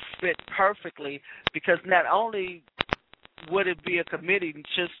fit perfectly, because not only would it be a committee,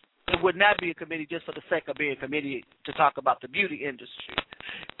 it would not be a committee just for the sake of being a committee to talk about the beauty industry.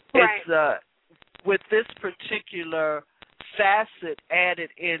 Right. It's with this particular facet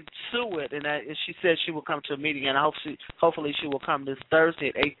added into it, and she said she will come to a meeting, and hopefully she will come this Thursday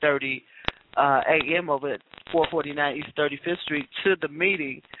at 8:30 a.m. over at 449 East 35th Street to the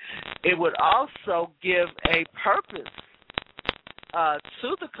meeting. It would also give a purpose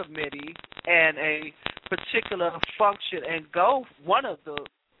to the committee and a particular function and goal, one of the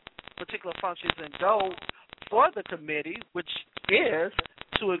particular functions and goal for the committee, which is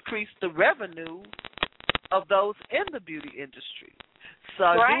to increase the revenue of those in the beauty industry. So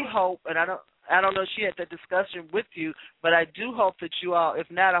I do hope, and I don't know if she had that discussion with you, but I do hope that you all,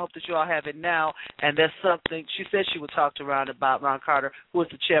 if not, I hope that you all have it now, and there's something, she said she would talk to Ron Carter, who is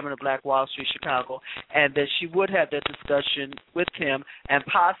the chairman of Black Wall Street Chicago, and that she would have that discussion with him and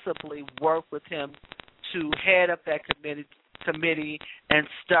possibly work with him to head up that committee and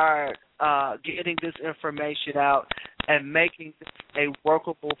start getting this information out and making this a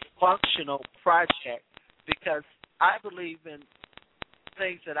workable, functional project, because I believe in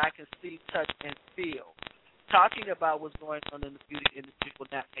things that I can see, touch, and feel. Talking about what's going on in the beauty industry will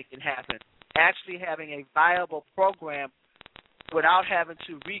not make it happen. Actually having a viable program without having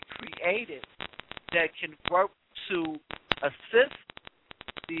to recreate it that can work to assist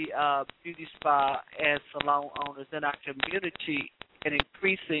the beauty spa and salon owners in our community in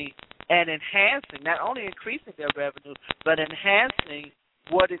increasing and enhancing, not only increasing their revenue, but enhancing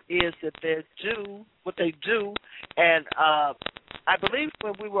what it is that they do. And I believe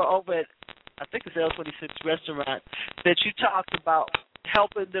when we were over at, I think it's L26 Restaurant, that you talked about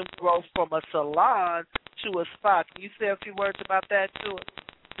helping them grow from a salon to a spa. Can you say a few words about that to us?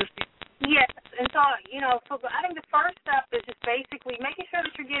 Yes, and so, so I think the first step is just basically making sure that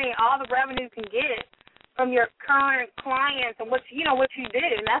you're getting all the revenue you can get from your current clients and what you do,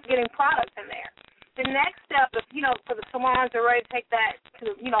 and that's getting products in there. The next step, if, for the salons that are ready to take that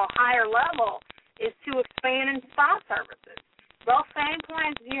to, higher level, is to expand in spa services. Those same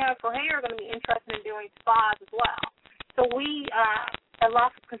clients you have for hair are going to be interested in doing spas as well. So we at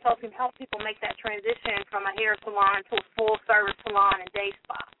Loftis Consulting help people make that transition from a hair salon to a full-service salon and day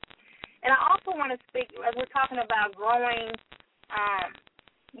spa. And I also want to speak, as we're talking about growing,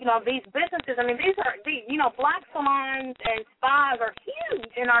 these businesses. I mean, these are, black salons and spas are huge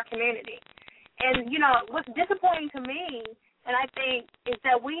in our community. And, what's disappointing to me, and I think, is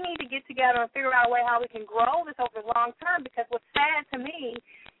that we need to get together and figure out a way how we can grow this over the long term, because what's sad to me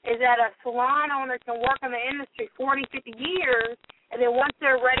is that a salon owner can work in the industry 40, 50 years, and then once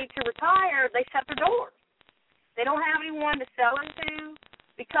they're ready to retire, they shut their doors. They don't have anyone to sell it to,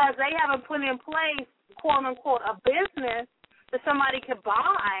 because they haven't put in place, quote unquote, a business that somebody could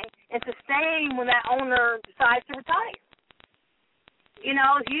buy and sustain when that owner decides to retire.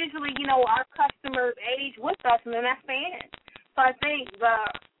 Usually, our customers age with us, and then that's the end. So I think the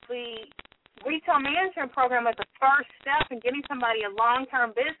retail management program is the first step in getting somebody a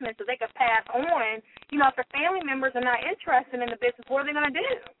long-term business that they could pass on. If their family members are not interested in the business, what are they going to do?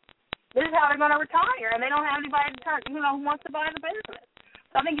 This is how they're going to retire, and they don't have anybody who wants to buy the business.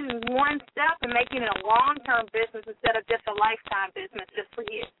 So I think it's one step in making it a long-term business instead of just a lifetime business just for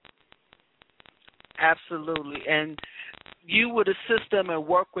you. Absolutely. And you would assist them and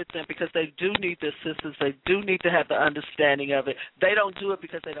work with them because they do need the assistance. They do need to have the understanding of it. They don't do it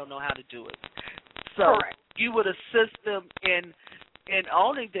because they don't know how to do it. So Correct. You would assist them in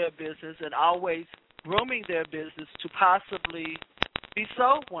owning their business and always grooming their business to possibly be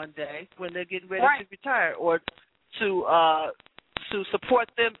sold one day when they're getting ready to retire, or to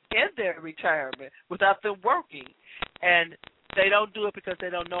support them in their retirement without them working. And they don't do it because they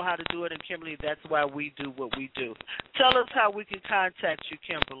don't know how to do it. And, Kimberly, that's why we do what we do. Tell us how we can contact you,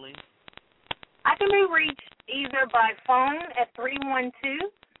 Kimberly. I can be reached either by phone at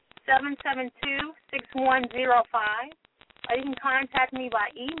 312-772-6105, or you can contact me by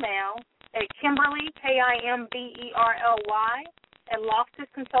email at Kimberly, Kimberly, at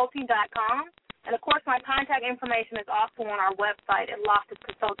loftisconsulting.com. And, of course, my contact information is also on our website at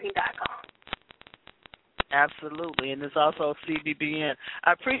loftisconsulting.com. Absolutely, and it's also CBBN.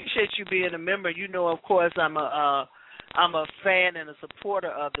 I appreciate you being a member. Of course, I'm a fan and a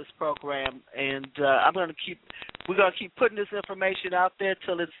supporter of this program, and we're gonna keep putting this information out there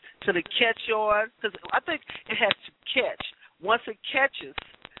till it catch on, because I think it has to catch. Once it catches,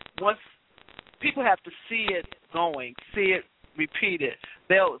 once people have to see it going, see it repeated,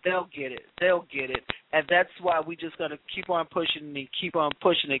 they'll get it. They'll get it. And that's why we're just going to keep on pushing it,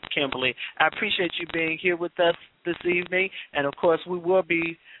 Kimberly. I appreciate you being here with us this evening. And, of course, we will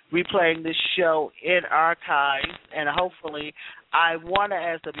be replaying this show in archives. And hopefully I want to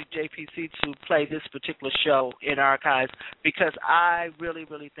ask WJPC to play this particular show in archives, because I really,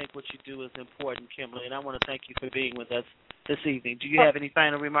 really think what you do is important, Kimberly. And I want to thank you for being with us this evening. Do you have any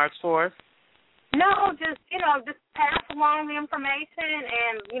final remarks for us? No, just pass along the information,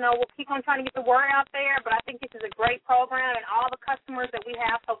 and, we'll keep on trying to get the word out there. But I think this is a great program, and all the customers that we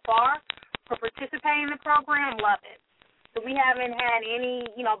have so far for participating in the program love it. So we haven't had any,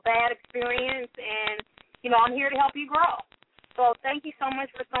 bad experience, and, I'm here to help you grow. So thank you so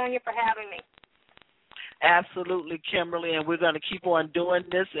much, Sonja, for having me. Absolutely, Kimberly, and we're going to keep on doing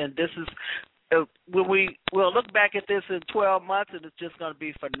this, and this is we'll look back at this in 12 months, and it's just going to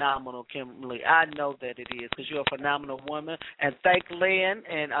be phenomenal, Kimberly. I know that it is, because you're a phenomenal woman. And thank Lynn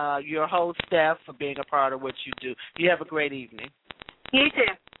and your whole staff for being a part of what you do. You have a great evening. You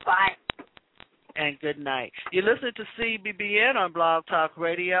too. Bye. And good night. You're listening to CBBN on Blog Talk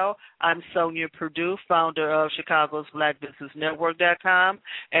Radio. I'm Sonja Perdue, founder of Chicago's BlackBusinessNetwork.com,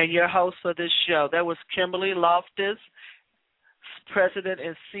 and your host for this show. That was Kimberly Loftis, President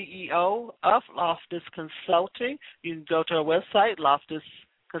and CEO of Loftis Consulting. You can go to our website,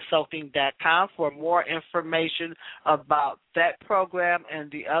 loftisconsulting.com, for more information about that program and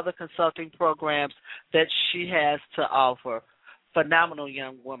the other consulting programs that she has to offer. Phenomenal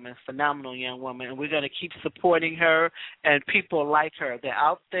young woman, and we're going to keep supporting her and people like her. They're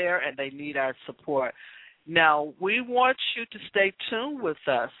out there, and they need our support. Now, we want you to stay tuned with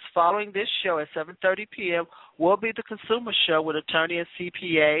us. Following this show at 7:30 p.m. will be the Consumer Show with attorney and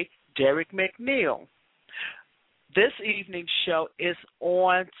CPA Derek McNeil. This evening's show is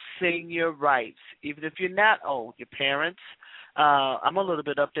on senior rights. Even if you're not old, your parents, I'm a little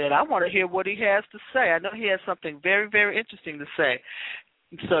bit updated. I want to hear what he has to say. I know he has something very, very interesting to say.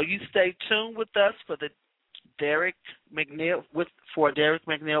 So you stay tuned with us for the Derek McNeil with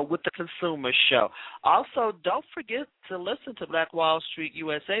the Consumer Show. Also, don't forget to listen to Black Wall Street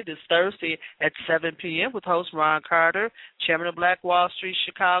USA this Thursday at 7 p.m. with host Ron Carter, chairman of Black Wall Street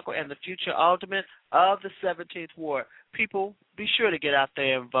Chicago and the future alderman of the 17th Ward. People, be sure to get out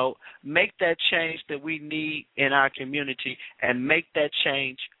there and vote. Make that change that we need in our community, and make that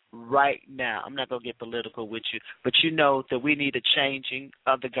change right now. I'm not going to get political with you, but you know that we need a changing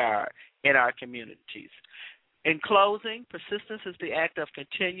of the guard in our communities. In closing, persistence is the act of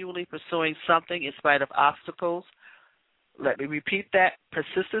continually pursuing something in spite of obstacles. Let me repeat that.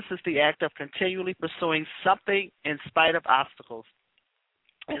 Persistence is the act of continually pursuing something in spite of obstacles.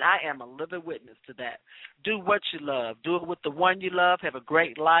 And I am a living witness to that. Do what you love. Do it with the one you love. Have a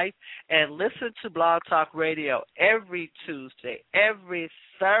great life. And listen to Blog Talk Radio every Tuesday, every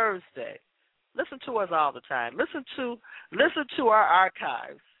Thursday. Listen to us all the time. Listen to our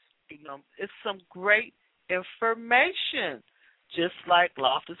archives. You know, it's some great information, just like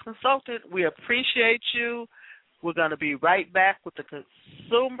Loftis Consulting. We appreciate you. We're going to be right back with the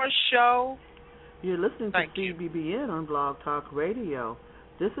Consumer Show. You're listening to CBBN on Blog Talk Radio.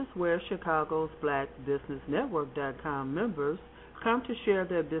 This is where Chicago's Black Business Network.com members come to share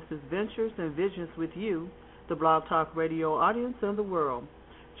their business ventures and visions with you, the Blog Talk Radio audience and the world.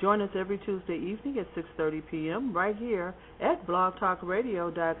 Join us every Tuesday evening at 6:30 p.m. right here at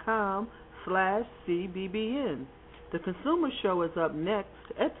blogtalkradio.com/CBBN. The Consumer Show is up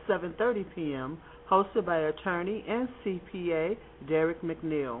next at 7:30 p.m., hosted by attorney and CPA Derek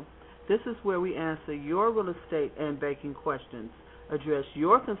McNeil. This is where we answer your real estate and banking questions, address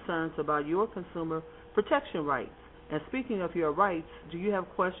your concerns about your consumer protection rights. And speaking of your rights, do you have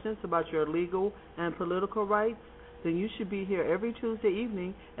questions about your legal and political rights? Then you should be here every Tuesday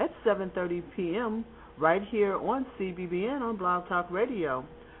evening at 7:30 p.m. right here on CBBN on Blog Talk Radio.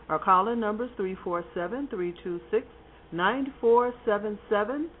 Our call-in number is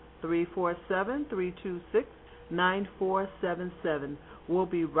 347-326-9477, 347-326-9477. We'll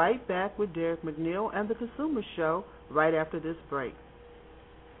be right back with Derek McNeil and the Consumer Show right after this break.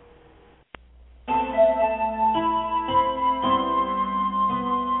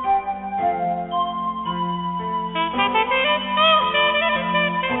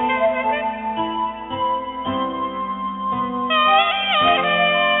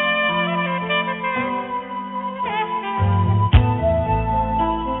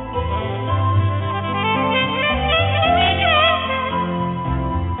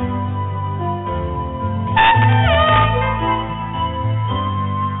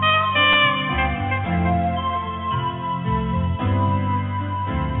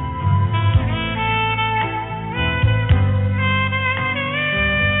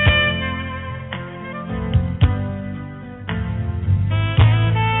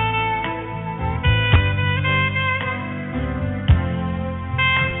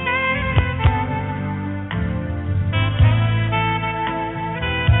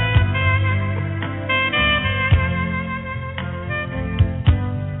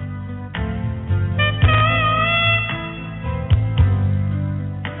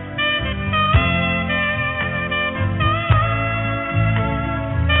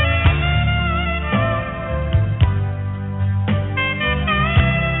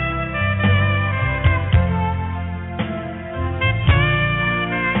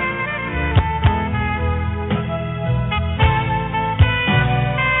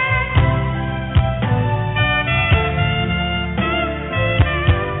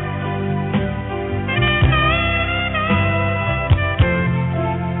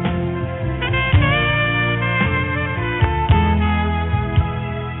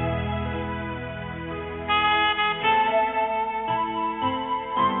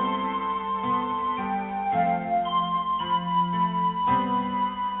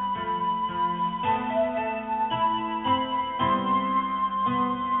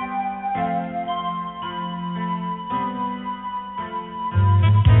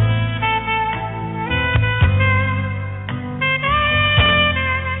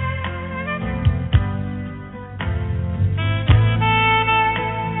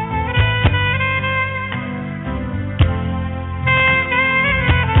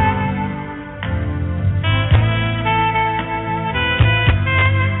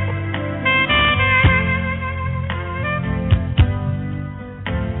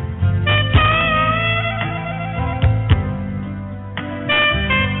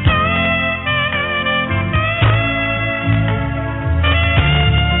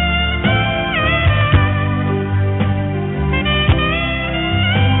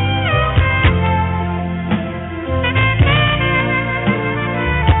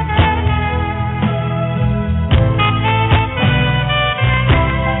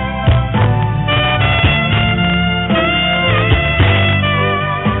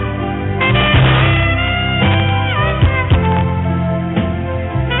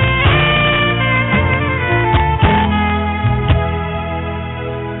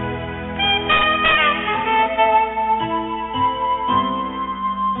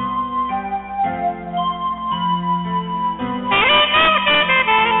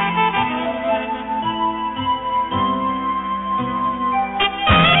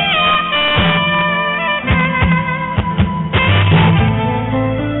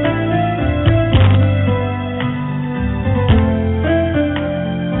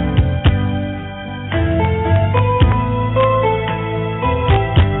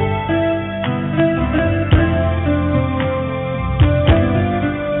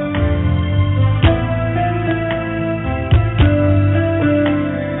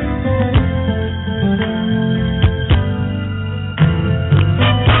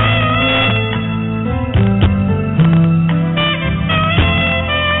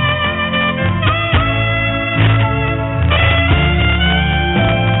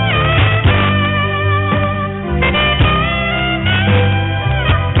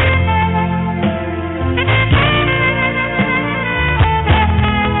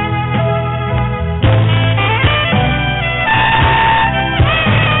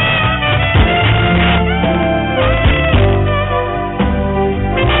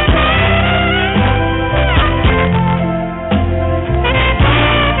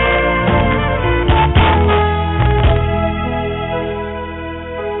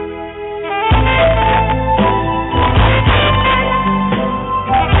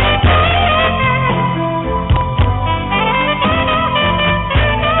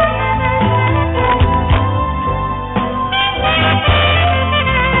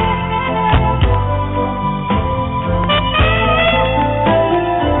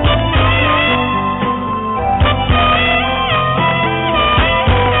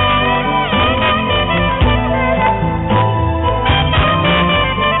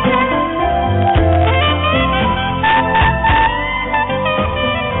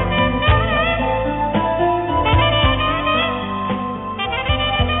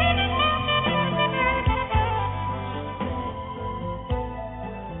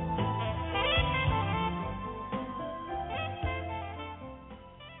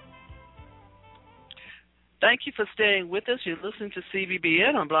 Thank you for staying with us. You're listening to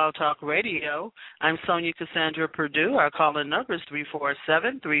CBBN on Blog Talk Radio. I'm Sonja Cassandra Perdue. Our call-in number is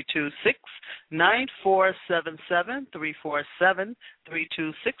 347-326-9477,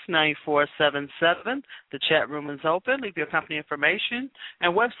 347-326-9477. The chat room is open. Leave your company information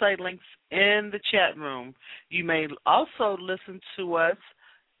and website links in the chat room. You may also listen to us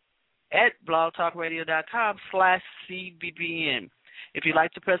at blogtalkradio.com/CBBN. If you'd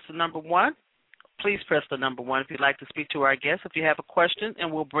like to press the number 1, please press the number 1 if you'd like to speak to our guest. If you have a question,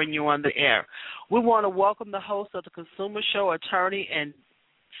 and we'll bring you on the air. We want to welcome the host of the Consumer Show, attorney and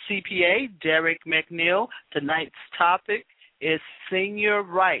CPA, Derek McNeil. Tonight's topic is senior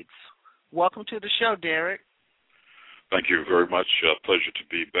rights. Welcome to the show, Derek. Thank you very much. Pleasure to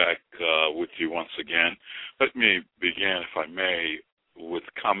be back with you once again. Let me begin, if I may, with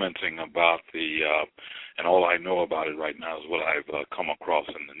commenting about and all I know about it right now is what I've come across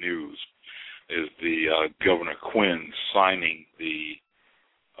in the news, is the Governor Quinn signing the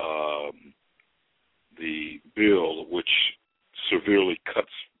bill which severely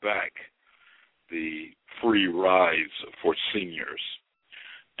cuts back the free rides for seniors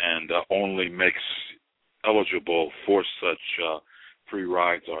and only makes eligible for such free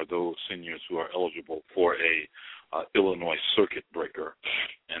rides are those seniors who are eligible for a Illinois circuit breaker.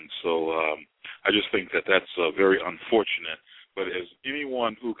 And so I just think that that's very unfortunate. But as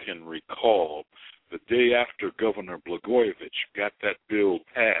anyone who can recall, the day after Governor Blagojevich got that bill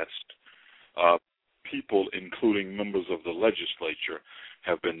passed, people, including members of the legislature,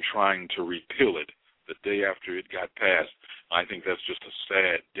 have been trying to repeal it the day after it got passed. I think that's just a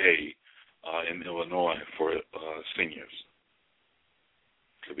sad day in Illinois for seniors.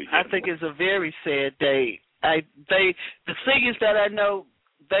 I think it's a very sad day. The seniors that I know,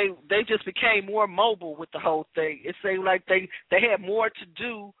 they just became more mobile with the whole thing. It seemed like they had more to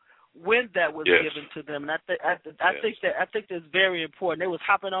do when that was given to them, and I think that's very important. They was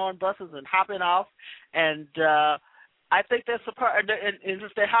hopping on buses and hopping off, and I think that's a part. And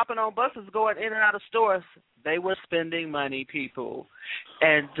if they're hopping on buses, going in and out of stores, they were spending money, people,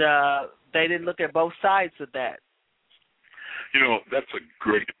 and they didn't look at both sides of that. You know, that's a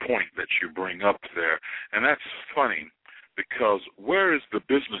great point that you bring up there, and that's funny because where is the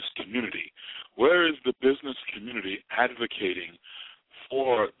business community? Where is the business community advocating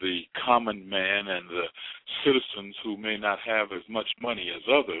for the common man and the citizens who may not have as much money as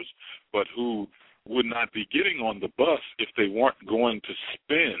others, but who would not be getting on the bus if they weren't going to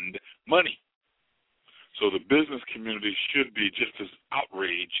spend money? So the business community should be just as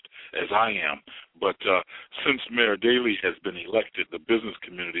outraged as I am. But since Mayor Daley has been elected, the business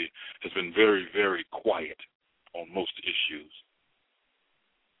community has been very, very quiet on most issues.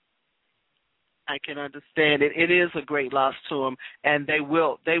 I can understand it. It is a great loss to them, and they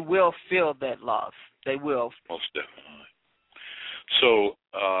will feel that loss. They will. Most definitely. So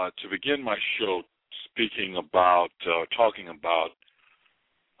to begin my show, talking about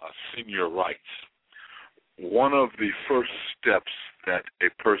senior rights, one of the first steps that a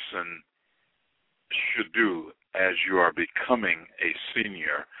person should do as you are becoming a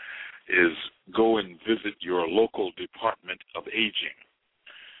senior is go and visit your local Department of Aging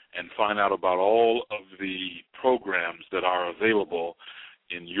and find out about all of the programs that are available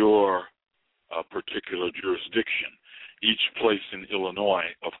in your particular jurisdiction. Each place in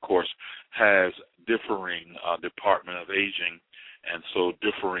Illinois, of course, has differing Department of Aging and so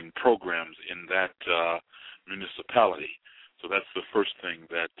differing programs in that municipality. So that's the first thing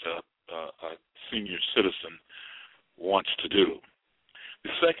that a senior citizen wants to do.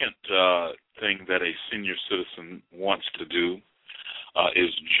 The second thing that a senior citizen wants to do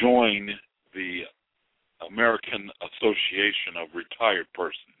is join the American Association of Retired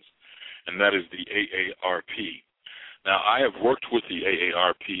Persons, and that is the AARP. Now, I have worked with the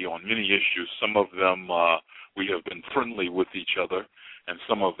AARP on many issues. Some of them we have been friendly with each other, and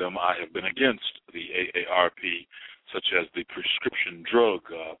some of them I have been against the AARP, such as the prescription drug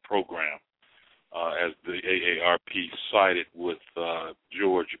program, as the AARP sided with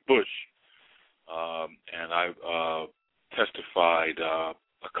George Bush. And I've testified a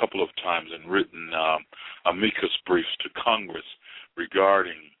couple of times and written amicus briefs to Congress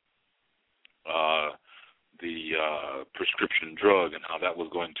regarding the prescription drug and how that was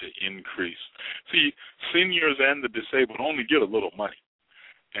going to increase. See, seniors and the disabled only get a little money,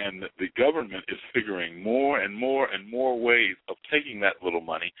 and the government is figuring more and more and more ways of taking that little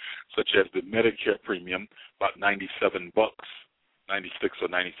money, such as the Medicare premium, about $97, 96 or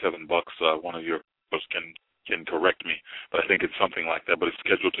 $97. One of your folks can correct me, but I think it's something like that. But it's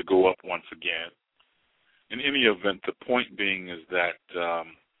scheduled to go up once again. In any event, the point being is that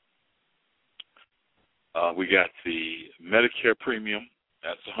We got the Medicare premium.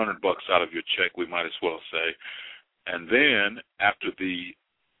 That's $100 out of your check, we might as well say. And then after the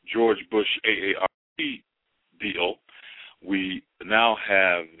George Bush AARP deal, we now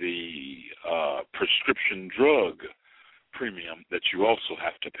have the prescription drug premium that you also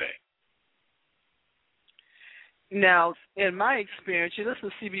have to pay. Now, in my experience, you listen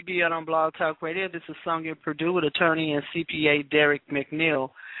to CBBN on Blog Talk Radio. This is Sonja Perdue with attorney and CPA Derek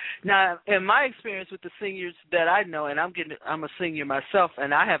McNeil. Now, in my experience with the seniors that I know, and I'm a senior myself,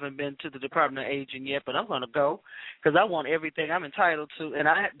 and I haven't been to the Department of Aging yet, but I'm going to go because I want everything I'm entitled to, and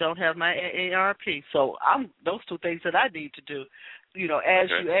I don't have my AARP. So those two things that I need to do. You know, as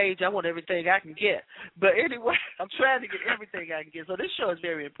you age, I want everything I can get. But anyway, I'm trying to get everything I can get. So this show is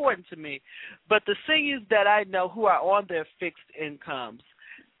very important to me. But the seniors that I know who are on their fixed incomes,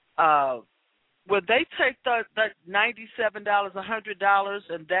 would they take that $97, $100,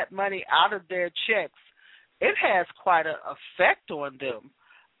 and that money out of their checks? It has quite an effect on them.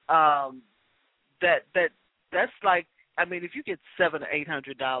 That's like, I mean, if you get $700 or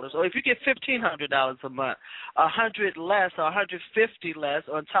 $800, or if you get $1,500 a month, $100 less or $150 less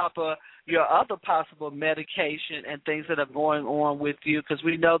on top of your other possible medication and things that are going on with you, because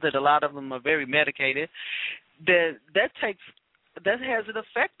we know that a lot of them are very medicated, then that has an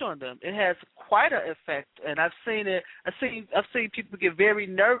effect on them. It has quite an effect, and I've seen it. I've seen people get very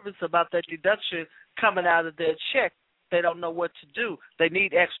nervous about that deduction coming out of their check. They don't know what to do. They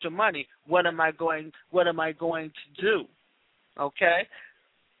need extra money. What am I going to do? Okay?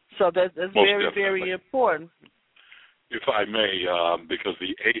 So that's very, very important. If I may, because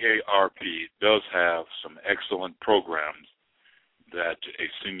the AARP does have some excellent programs that a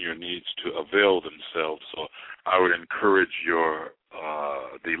senior needs to avail themselves. So I would encourage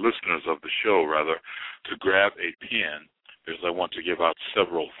the listeners of the show, rather, to grab a pen, because I want to give out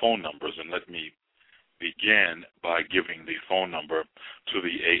several phone numbers, and let me begin by giving the phone number to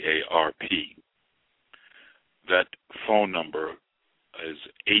the AARP. That phone number is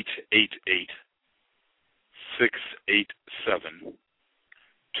 888-687-2277.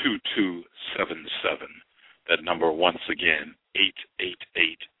 That number, once again,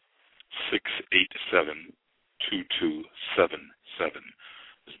 888-687-2277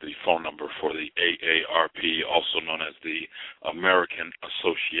 is the phone number for the AARP, also known as the American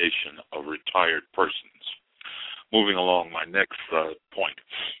Association of Retired Persons. Moving along, my next point.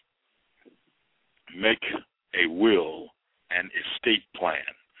 Make a will and estate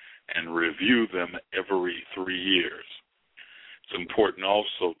plan and review them every 3 years. It's important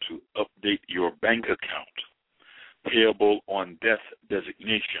also to update your bank account, payable on death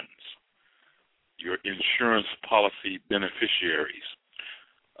designations, your insurance policy beneficiaries.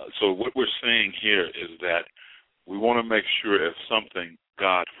 So what we're saying here is that we want to make sure if something,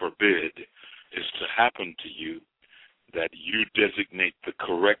 God forbid, is to happen to you, that you designate the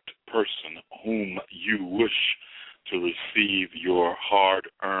correct person whom you wish to receive your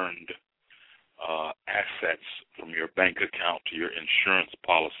hard-earned assets from your bank account to your insurance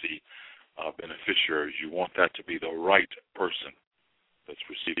policy beneficiaries. You want that to be the right person that's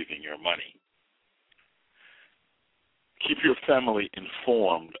receiving your money. Keep your family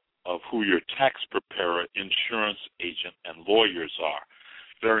informed of who your tax preparer, insurance agent, and lawyers are.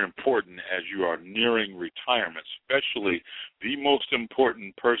 Very important as you are nearing retirement, especially the most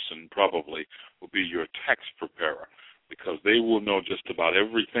important person probably will be your tax preparer, because they will know just about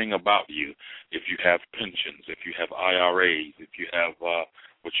everything about you. If you have pensions, if you have IRAs, if you have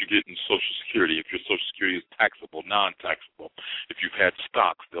what you get in Social Security, if your Social Security is taxable, non-taxable, if you've had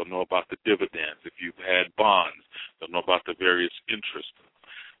stocks, they'll know about the dividends. If you've had bonds, they'll know about the various interests,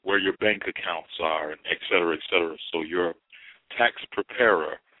 where your bank accounts are, and et cetera, et cetera. So your tax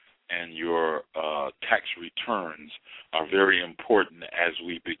preparer and your tax returns are very important as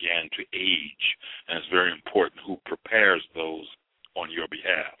we begin to age, and it's very important who prepares those on your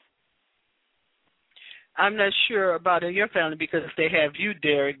behalf. I'm not sure about in your family because they have you,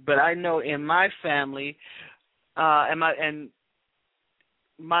 Derek, but I know in my family, and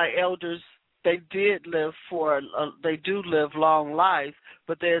my elders, they do live long lives,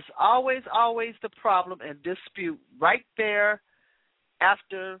 but there's always the problem and dispute right there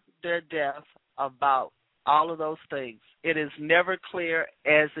after their death about all of those things. It is never clear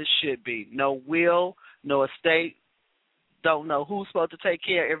as it should be. No will, no estate, don't know who's supposed to take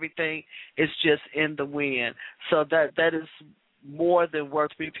care of everything. It's just in the wind. So that is more than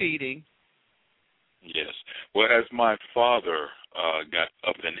worth repeating. Yes. Well, as my father got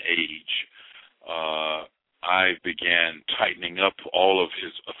up in age, I began tightening up all of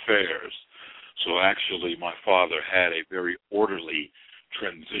his affairs. So actually my father had a very orderly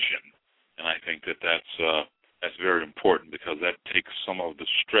transition. And I think that that's very important because that takes some of the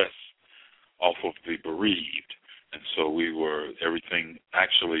stress off of the bereaved. And so everything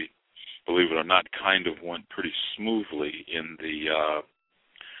actually, believe it or not, kind of went pretty smoothly in the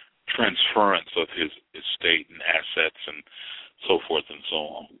transference of his estate and assets and so forth and so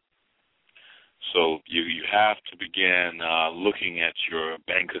on. So you have to begin looking at your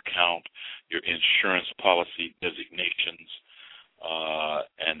bank account, your insurance policy designations,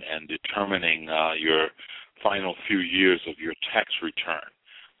 and determining your final few years of your tax return.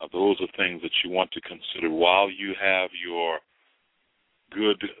 Those are things that you want to consider while you have your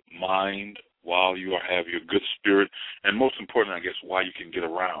good mind, while you have your good spirit, and most important, I guess, while you can get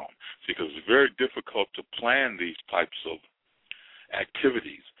around. Because it's very difficult to plan these types of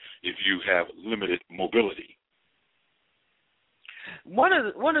activities if you have limited mobility. One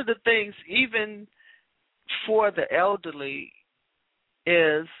of the things, even for the elderly,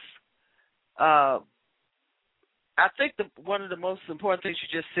 is I think one of the most important things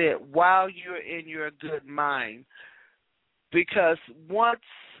you just said, while you're in your good mind, because once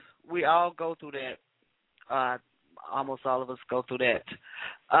we all go through that, almost all of us go through that,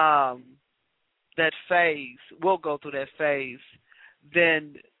 that phase, we'll go through that phase,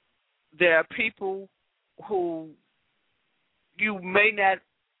 then there are people who you may not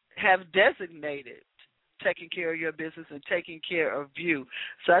have designated taking care of your business and taking care of you.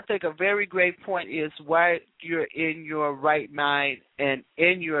 So I think a very great point is why you're in your right mind and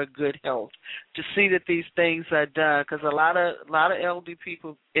in your good health to see that these things are done, because a lot of elderly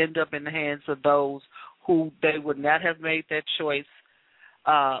people end up in the hands of those who they would not have made that choice,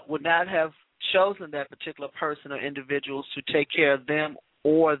 would not have chosen that particular person or individuals to take care of them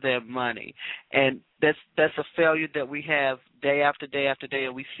or their money. And that's a failure that we have day after day after day,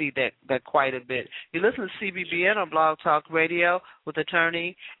 and we see that quite a bit. You listen to CBBN on Blog Talk Radio with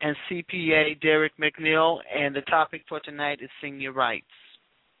attorney and CPA Derek McNeil, and the topic for tonight is senior rights.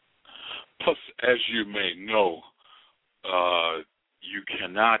 Plus, as you may know,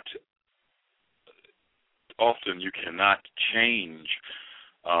 often you cannot change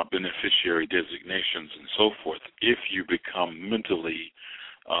beneficiary designations and so forth if you become mentally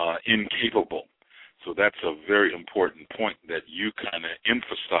incapable. So that's a very important point that you kind of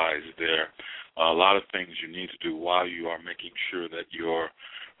emphasize there. A lot of things you need to do while you are making sure that your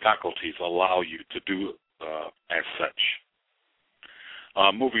faculties allow you to do as such.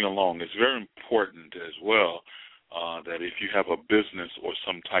 Moving along, it's very important as well that if you have a business or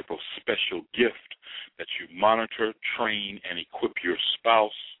some type of special gift, that you monitor, train, and equip your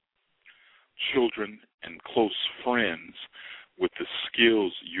spouse, children, and close friends with the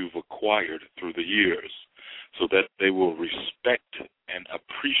skills you've acquired through the years so that they will respect and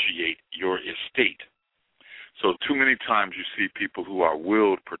appreciate your estate. So too many times you see people who are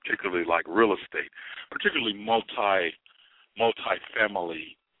willed, particularly like real estate, particularly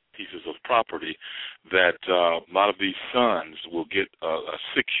multi-family pieces of property, that a lot of these sons will get a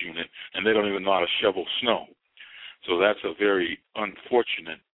 6-unit and they don't even know how to shovel snow. So that's a very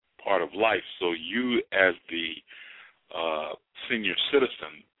unfortunate part of life. So you, as the senior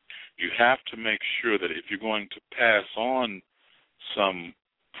citizen, you have to make sure that if you're going to pass on some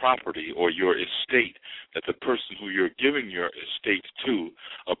property or your estate, that the person who you're giving your estate to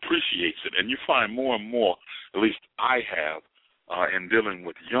appreciates it. And you find more and more, at least I have, in dealing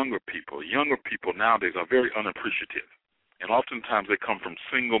with younger people. Younger people nowadays are very unappreciative. And oftentimes they come from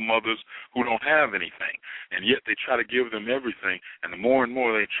single mothers who don't have anything, and yet they try to give them everything. And the more and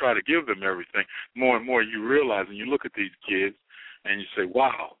more they try to give them everything, more and more you realize, and you look at these kids, and you say,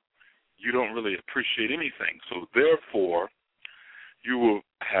 wow, you don't really appreciate anything. So therefore, you will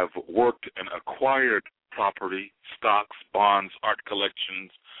have worked and acquired property, stocks, bonds, art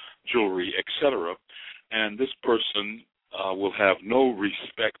collections, jewelry, etc., and this person will have no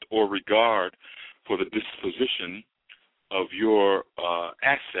respect or regard for the disposition of your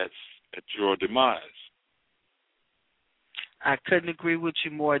assets at your demise. I couldn't agree with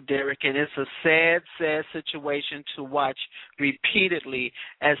you more, Derek, and it's a sad, sad situation to watch repeatedly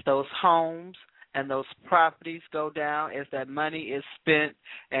as those homes and those properties go down, as that money is spent,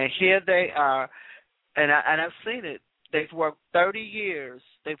 and here they are, and I've seen it. They've worked 30 years.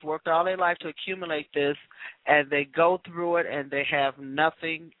 They've worked all their life to accumulate this, and they go through it, and they have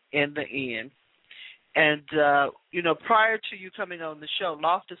nothing in the end. And, prior to you coming on the show,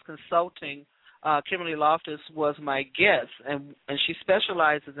 Loftis Consulting, Kimberly Loftis was my guest, and she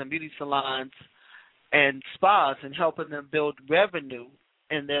specializes in beauty salons and spas and helping them build revenue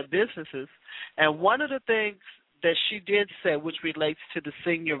in their businesses. And one of the things that she did say, which relates to the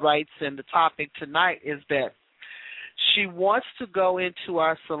senior rights and the topic tonight, is that she wants to go into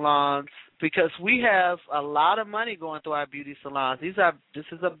our salons because we have a lot of money going through our beauty salons. This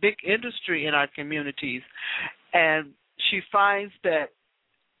is a big industry in our communities, and she finds that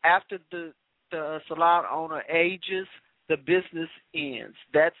after the salon owner ages, the business ends.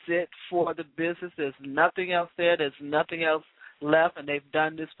 That's it for the business. There's nothing else there. There's nothing else left, and they've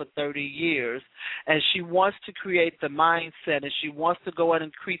done this for 30 years. And she wants to create the mindset, and she wants to go in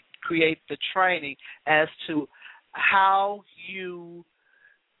and create the training as to how you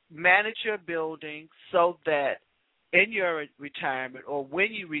manage your building so that in your retirement or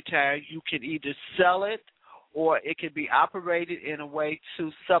when you retire, you can either sell it or it can be operated in a way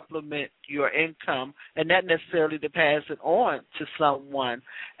to supplement your income, and not necessarily to pass it on to someone.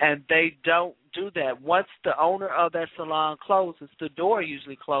 And they don't do that. Once the owner of that salon closes, the door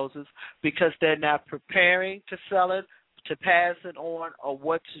usually closes because they're not preparing to sell it, to pass it on, or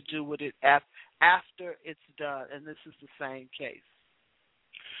what to do with it after it's done. And this is the same case.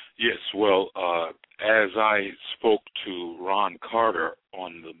 Yes, well, as I spoke to Ron Carter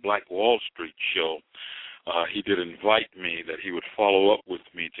on the Black Wall Street show, he did invite me that he would follow up with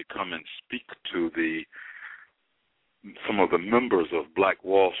me to come and speak to some of the members of Black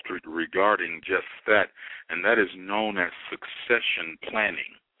Wall Street regarding just that, and that is known as succession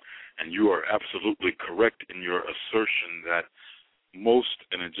planning. And you are absolutely correct in your assertion that most,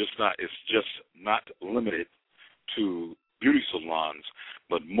 and it's just not limited to beauty salons,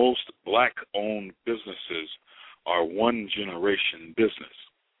 but most black-owned businesses are one-generation business,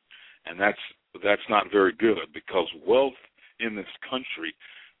 and that's not very good, because wealth in this country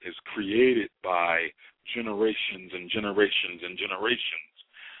is created by generations and generations and generations,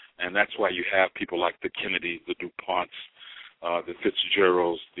 and that's why you have people like the Kennedys, the DuPonts, the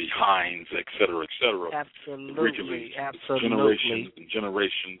Fitzgeralds, the Hines, et cetera, absolutely, generations and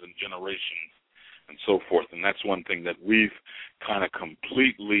generations and generations, and so forth. And that's one thing that we've kind of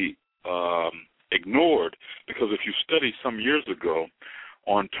completely ignored, because if you study some years ago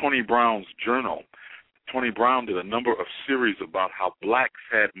on Tony Brown's journal, Tony Brown did a number of series about how blacks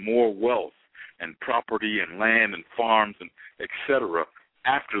had more wealth and property and land and farms and et cetera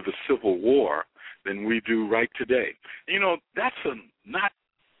after the Civil War than we do right today. You know, that's a not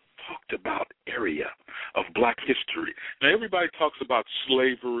talked about area of black history. Now, everybody talks about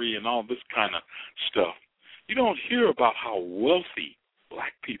slavery and all this kind of stuff. You don't hear about how wealthy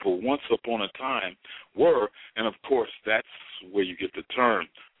black people once upon a time were, and of course that's where you get the term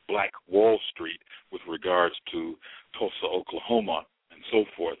Black Wall Street with regards to Tulsa, Oklahoma, and so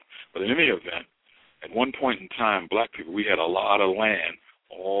forth. But in any event, at one point in time, black people, we had a lot of land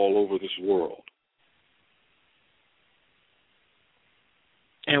all over this world.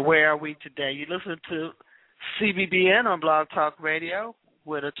 And where are we today? You listen to CBBN on Blog Talk Radio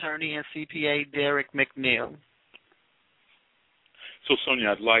with attorney and CPA Derek McNeil. So,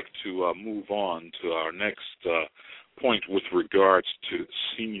 Sonja, I'd like to move on to our next point with regards to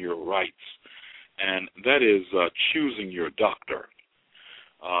senior rights, and that is choosing your doctor.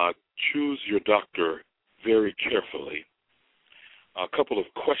 Choose your doctor very carefully. A couple of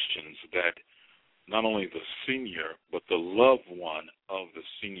questions that not only the senior, but the loved one of the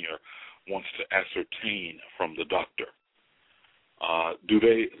senior wants to ascertain from the doctor. Do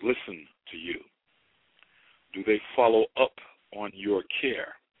they listen to you? Do they follow up on your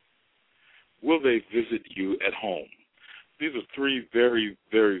care? Will they visit you at home? These are three very,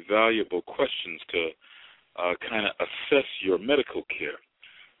 very valuable questions to kind of assess your medical care.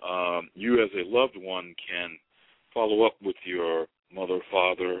 You as a loved one can follow up with your mother,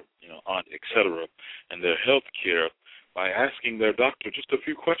 father, aunt, etc., and their health care by asking their doctor just a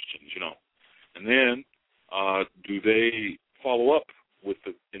few questions, And then do they follow up with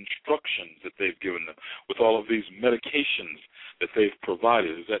the instructions that they've given them, with all of these medications that they've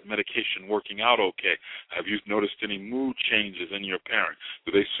provided? Is that medication working out okay? Have you noticed any mood changes in your parent?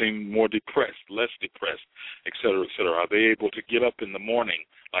 Do they seem more depressed, less depressed, et cetera, et cetera? Are they able to get up in the morning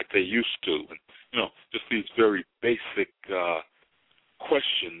like they used to? And, just these very basic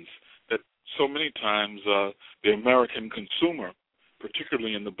questions that so many times the American consumer,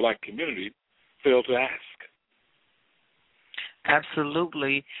 particularly in the black community, fail to ask.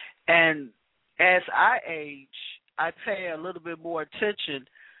 Absolutely. And as I age, I pay a little bit more attention.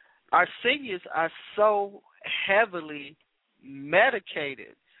 Our seniors are so heavily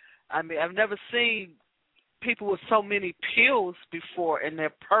medicated. I mean, I've never seen people with so many pills before in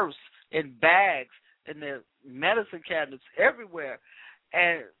their purse, in bags, in their medicine cabinets, everywhere.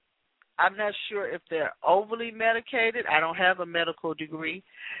 And I'm not sure if they're overly medicated. I don't have a medical degree.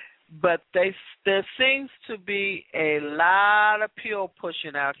 But there seems to be a lot of pill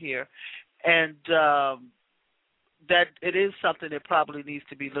pushing out here. And that it is something that probably needs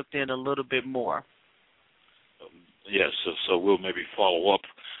to be looked in a little bit more. Yes, so we'll maybe follow up.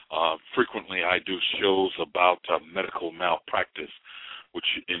 Frequently I do shows about medical malpractice,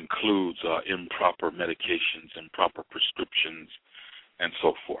 which includes improper medications, improper prescriptions, and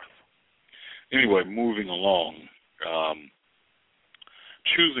so forth. Anyway, moving along,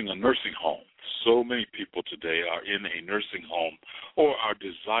 choosing a nursing home. So many people today are in a nursing home or are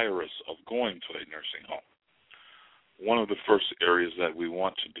desirous of going to a nursing home. One of the first areas that we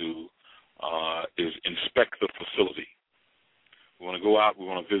want to do is inspect the facility. We want to go out, we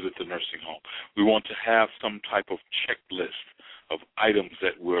want to visit the nursing home. We want to have some type of checklist of items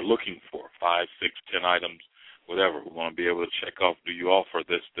that we're looking for, 5, 6, 10 items, whatever. We want to be able to check off, do you offer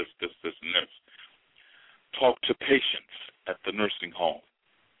this, and this? Talk to patients at the nursing home,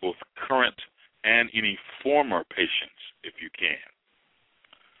 both current and any former patients, if you can.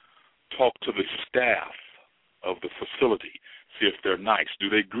 Talk to the staff of the facility. See if they're nice. Do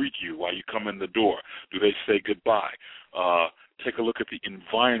they greet you while you come in the door? Do they say goodbye? Take a look at the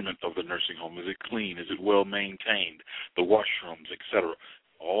environment of the nursing home. Is it clean? Is it well maintained? The washrooms, etc.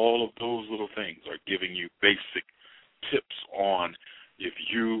 All of those little things are giving you basic tips on if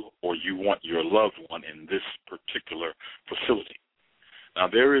you or you want your loved one in this particular facility. Now,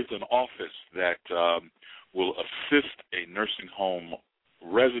 there is an office that will assist a nursing home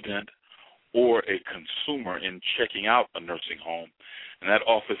resident or a consumer in checking out a nursing home, and that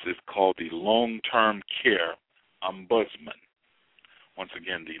office is called the Long-Term Care Ombudsman. Once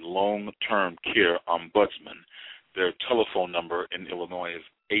again, the Long-Term Care Ombudsman. Their telephone number in Illinois is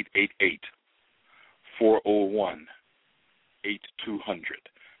 888-401-8200.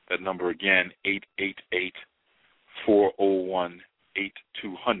 That number again, 888-401-8200.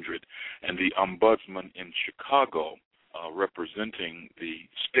 And the ombudsman in Chicago, representing the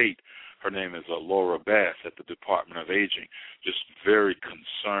state, her name is Laura Bass at the Department of Aging. Just very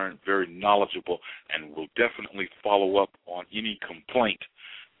concerned, very knowledgeable, and will definitely follow up on any complaint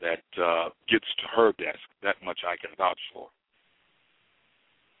that gets to her desk. That much I can vouch for.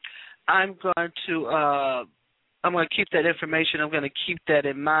 I'm going to keep that information. I'm going to keep that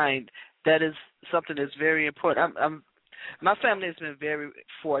in mind. That is something that's very important. My family has been very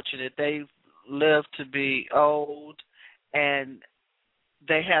fortunate. They've lived to be old, and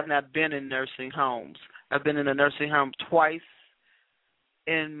they have not been in nursing homes. I've been in a nursing home twice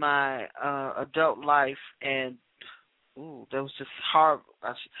in my adult life, and that was just horrible.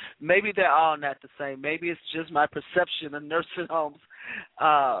 Maybe they're all not the same. Maybe it's just my perception of nursing homes.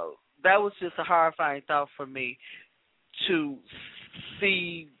 That was just a horrifying thought for me to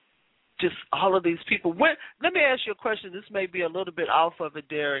see just all of these people. Let me ask you a question. This may be a little bit off of it,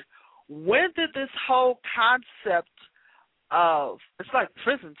 Derek. When did this whole concept of, it's like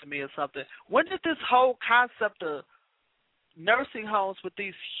prison to me or something, when did this whole concept of nursing homes with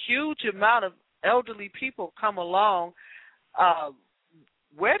these huge amount of elderly people come along?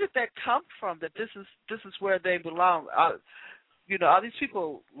 Where did that come from, that this is where they belong? Are these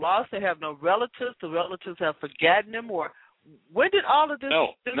people lost? They have no relatives? The relatives have forgotten them? Or when did all of this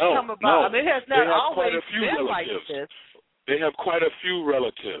come about? No. I mean, it has not always been like this. They have quite a few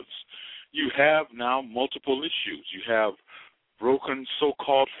relatives. You have now multiple issues. You have broken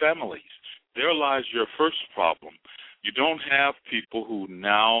so-called families. There lies your first problem. You don't have people who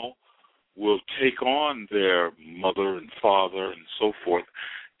now will take on their mother and father and so forth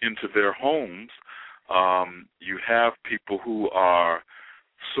into their homes. You have people who are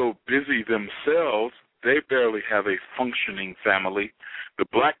so busy themselves, they barely have a functioning family. The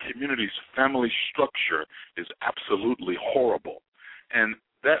black community's family structure is absolutely horrible. And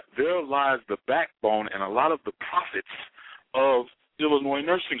that there lies the backbone and a lot of the profits of Illinois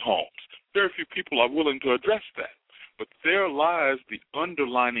nursing homes. Very few people are willing to address that. But there lies the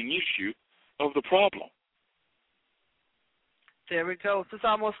underlining issue of the problem. There we go. It's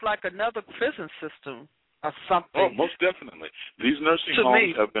almost like another prison system or something. Oh, most definitely. These nursing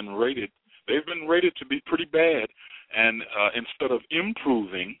homes have been rated. They've been rated to be pretty bad. And instead of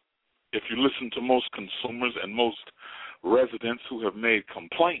improving, if you listen to most consumers and most residents who have made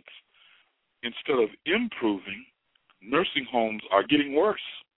complaints, instead of improving, nursing homes are getting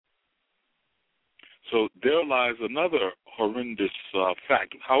worse. So there lies another horrendous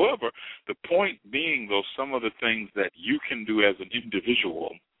fact. However, the point being, though, some of the things that you can do as an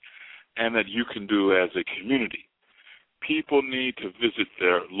individual and that you can do as a community, people need to visit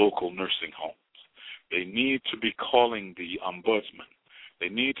their local nursing homes. They need to be calling the ombudsman. They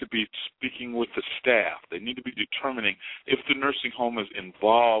need to be speaking with the staff. They need to be determining if the nursing home is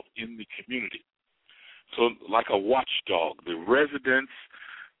involved in the community. So like a watchdog, the residents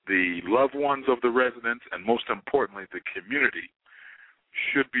the loved ones of the residents, and most importantly, the community,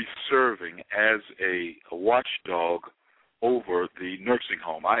 should be serving as a watchdog over the nursing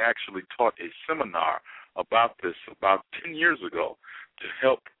home. I actually taught a seminar about this about 10 years ago to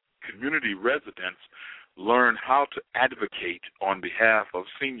help community residents learn how to advocate on behalf of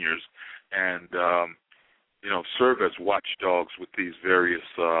seniors and, serve as watchdogs with these various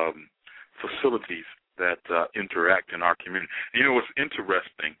facilities that interact in our community. You know what's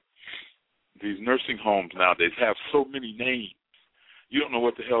interesting? These nursing homes nowadays have so many names. You don't know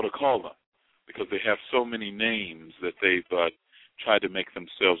what the hell to call them because they have so many names that they've tried to make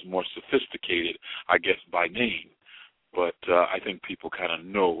themselves more sophisticated, I guess, by name. But I think people kind of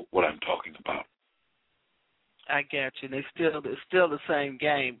know what I'm talking about. I get you. It's still the same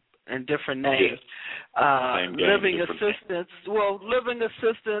game and different names. Yes. Same game, living assistance. Names. Well, living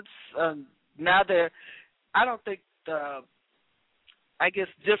assistance. Now I don't think. I guess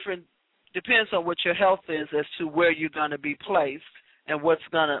different depends on what your health is as to where you're going to be placed and what's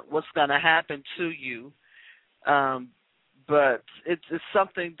gonna happen to you. But it's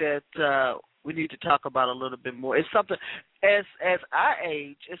something that we need to talk about a little bit more. It's something as I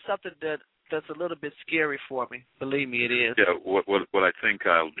age, it's something that's a little bit scary for me. Believe me, it is. Yeah, what I think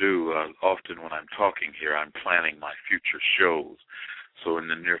I'll do, often when I'm talking here, I'm planning my future shows. So in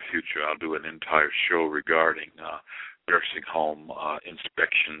the near future, I'll do an entire show regarding nursing home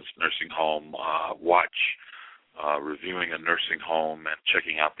inspections, nursing home watch, reviewing a nursing home, and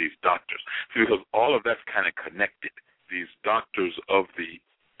checking out these doctors. Because all of that's kind of connected, these doctors of the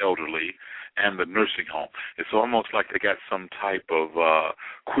elderly and the nursing home. It's almost like they got some type of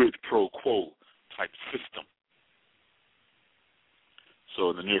quid pro quo type system. So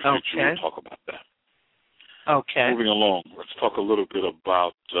in the near future, we'll talk about that. Okay. Moving along, let's talk a little bit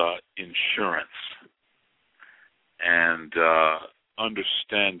about insurance and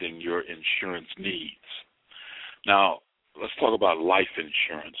understanding your insurance needs. Now, let's talk about life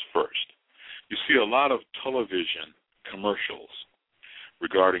insurance first. You see a lot of television commercials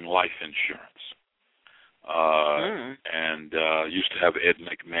regarding life insurance. And used to have Ed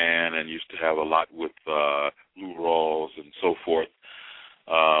McMahon and used to have a lot with Lou Rawls and so forth.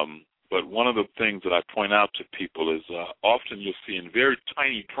 But one of the things that I point out to people is often you'll see in very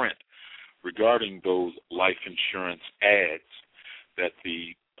tiny print regarding those life insurance ads that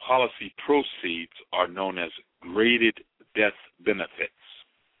the policy proceeds are known as graded death benefits.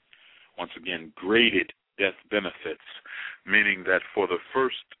 Once again, graded death benefits, meaning that for the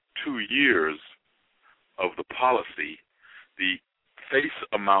first 2 years of the policy, the face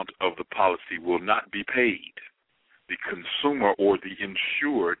amount of the policy will not be paid. The consumer or the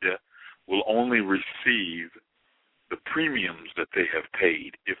insured will only receive the premiums that they have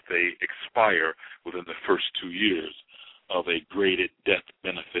paid if they expire within the first 2 years of a graded death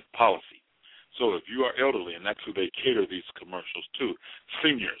benefit policy. So if you are elderly, and that's who they cater these commercials to,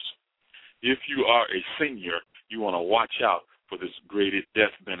 seniors, if you are a senior, you want to watch out for this graded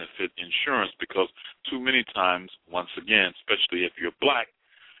death benefit insurance because too many times, once again, especially if you're black,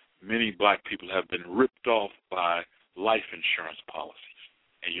 many black people have been ripped off by life insurance policies,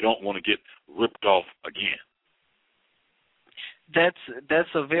 and you don't want to get ripped off again. That's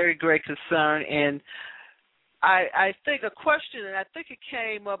a very great concern, and I think a question, and I think it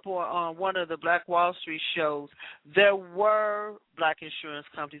came up on one of the Black Wall Street shows. There were black insurance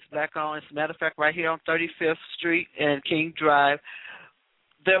companies, black-owned. As a matter of fact, right here on 35th Street and King Drive,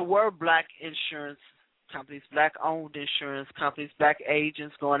 there were black insurance companies, black-owned insurance companies, black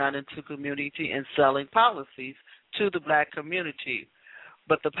agents going out into community and selling policies to the black community.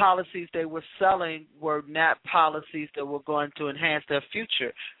 But the policies they were selling were not policies that were going to enhance their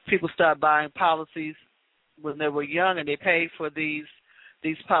future. People started buying policies when they were young, and they paid for these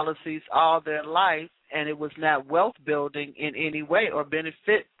policies all their life, and it was not wealth building in any way, or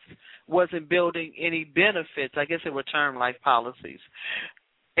benefits wasn't building any benefits. I guess they were term life policies.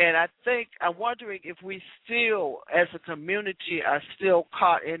 And I'm wondering if we still, as a community, are still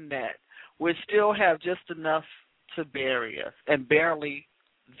caught in that. We still have just enough to bury us, and barely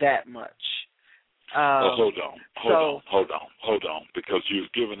that much. Well, hold on, because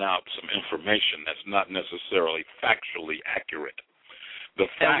you've given out some information that's not necessarily factually accurate. The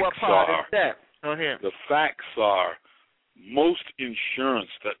facts and what part is that? Go ahead. The facts are most insurance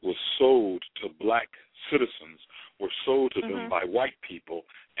that was sold to black citizens were sold to them by white people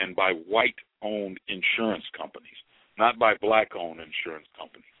and by white-owned insurance companies, not by black-owned insurance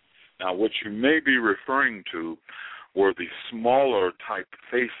companies. Now, what you may be referring to were the smaller type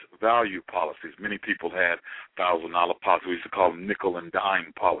face value policies. Many people had $1,000 policies. We used to call them nickel and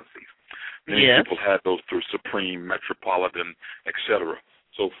dime policies. Many people had those through Supreme, Metropolitan, etc.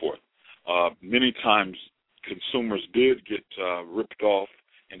 so forth. Many times consumers did get ripped off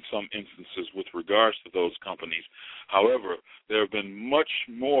in some instances with regards to those companies. However, there have been much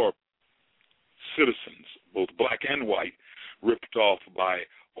more citizens, both black and white, ripped off by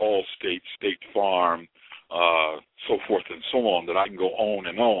Allstate, State Farm, so forth and so on, that I can go on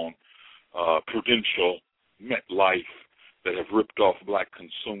and on, Prudential, MetLife, that have ripped off black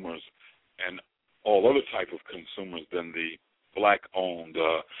consumers and all other type of consumers than the black-owned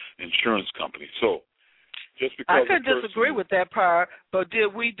insurance company. So just because I could disagree with that part, but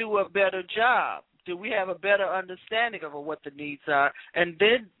did we do a better job? Did we have a better understanding of what the needs are? And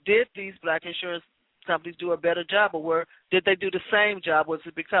then did these black insurance companies do a better job, or did they do the same job? Was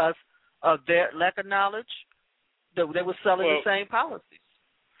it because of their lack of knowledge that they were selling the same policies?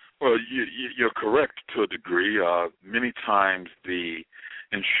 Well, you're correct to a degree. Many times the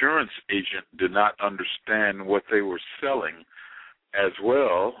insurance agent did not understand what they were selling as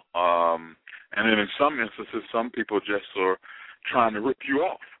well. And then in some instances, some people just are trying to rip you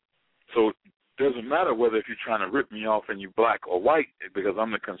off. So it doesn't matter whether if you're trying to rip me off and you're black or white, because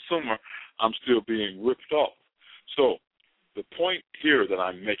I'm the consumer, I'm still being ripped off. So the point here that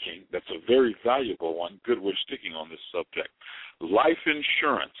I'm making, that's a very valuable one, good we're sticking on this subject. Life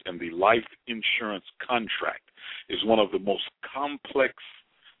insurance and the life insurance contract is one of the most complex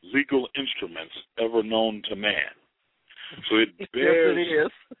legal instruments ever known to man. So it bears,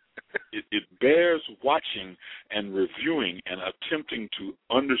 yes, it is. It bears watching and reviewing and attempting to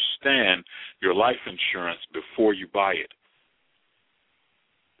understand your life insurance before you buy it.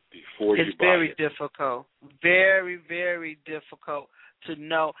 It's very difficult, very, very difficult to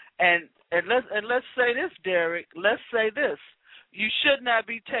know. And let's say this, Derek. Let's say this: you should not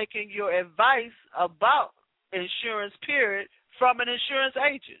be taking your advice about insurance, period, from an insurance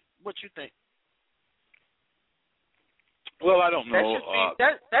agent. What you think? Well, I don't know.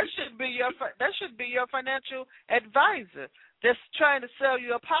 That should be your financial advisor that's trying to sell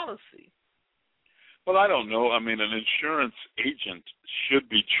you a policy. Well, I don't know. I mean, an insurance agent should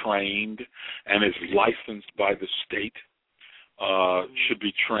be trained and is licensed by the state, should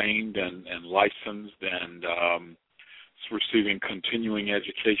be trained and licensed and receiving continuing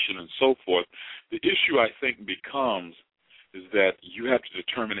education and so forth. The issue, I think, becomes is that you have to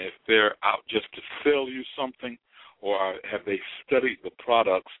determine if they're out just to sell you something, or have they studied the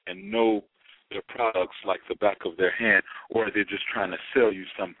products and know their products like the back of their hand, or are they just trying to sell you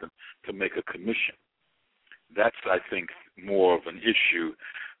something to make a commission? That's, I think, more of an issue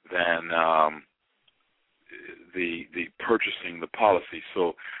than the purchasing the policy.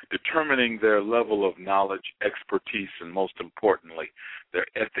 So determining their level of knowledge, expertise, and most importantly, their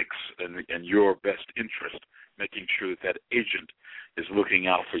ethics and your best interest, making sure that that agent is looking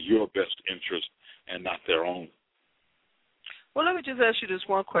out for your best interest and not their own. Well, let me just ask you this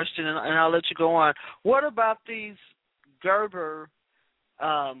one question, and I'll let you go on. What about these Gerber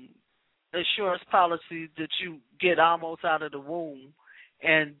insurance policies that you get almost out of the womb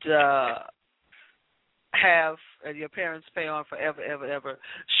and have and your parents pay on forever, ever, ever?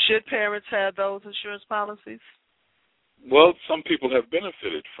 Should parents have those insurance policies? Well, some people have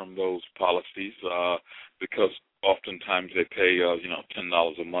benefited from those policies because oftentimes they pay,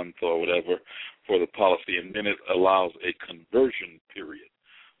 $10 a month or whatever for the policy, and then it allows a conversion period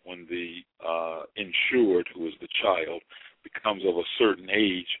when the insured, who is the child, becomes of a certain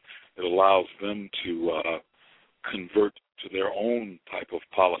age. It allows them to convert to their own type of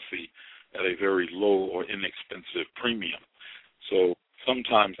policy at a very low or inexpensive premium. So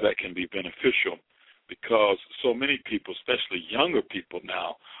sometimes that can be beneficial because so many people, especially younger people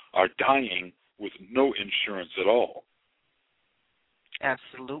now, are dying with no insurance at all.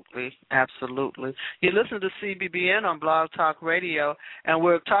 Absolutely, absolutely. You listen to CBBN on Blog Talk Radio, and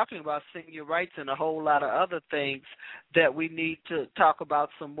we're talking about senior rights and a whole lot of other things that we need to talk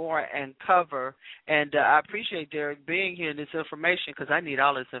about some more and cover. And I appreciate Derek being here and this information because I need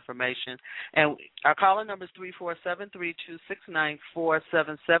all this information. And our caller number is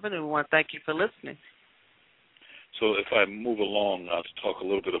 347-326-9477, and we want to thank you for listening. So if I move along to talk a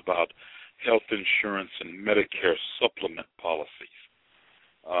little bit about health insurance and Medicare supplement policies.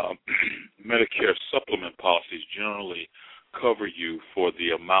 Medicare supplement policies generally cover you for the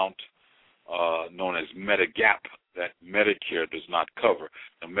amount known as Medigap that Medicare does not cover.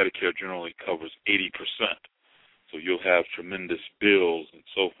 Now, Medicare generally covers 80%, so you'll have tremendous bills and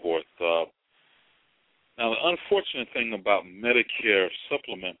so forth. Now, the unfortunate thing about Medicare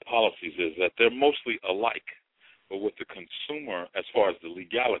supplement policies is that they're mostly alike, but with the consumer, as far as the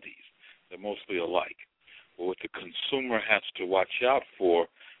legalities, they're mostly alike. But what the consumer has to watch out for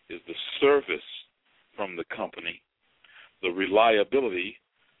is the service from the company, the reliability,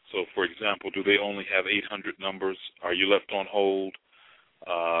 So, for example, do they only have 800 numbers? Are you left on hold?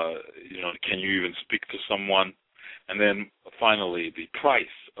 Can you even speak to someone? And then finally, the price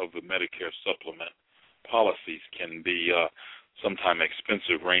of the Medicare supplement policies can be sometimes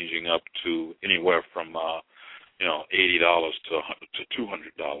expensive, ranging up to anywhere from $80 to $200.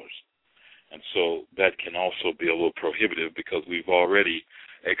 And so that can also be a little prohibitive because we've already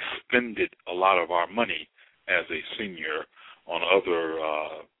expended a lot of our money as a senior on other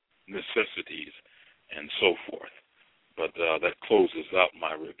necessities and so forth. But that closes out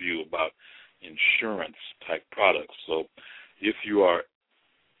my review about insurance-type products. So if you are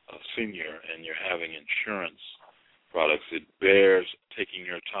a senior and you're having insurance products, it bears taking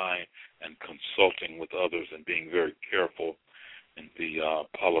your time and consulting with others and being very careful in the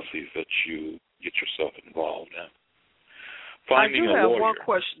policies that you get yourself involved in. Finding I do a have lawyer. one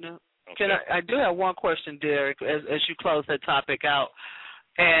question. Okay. I do have one question, Derek, as you close that topic out,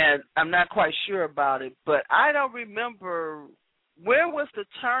 and I'm not quite sure about it, but I don't remember where was the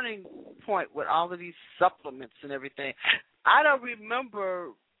turning point with all of these supplements and everything. I don't remember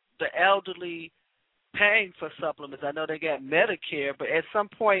the elderly paying for supplements. I know they got Medicare, but at some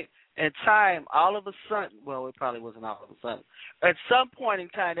point in time, all of a sudden, well, it probably wasn't all of a sudden. At some point in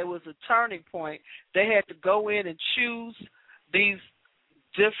time, there was a turning point. They had to go in and choose these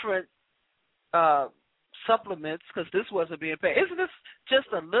different supplements because this wasn't being paid. Isn't this just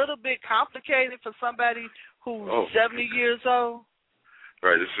a little bit complicated for somebody who's 70 years old?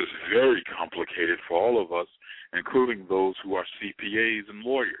 Right. This is very complicated for all of us, including those who are CPAs and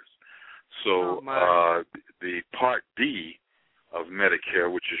lawyers. So the Part D of Medicare,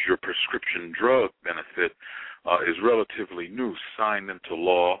 which is your prescription drug benefit, is relatively new, signed into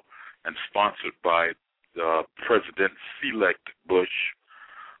law and sponsored by President-elect Bush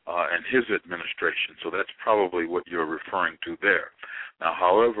and his administration. So that's probably what you're referring to there. Now,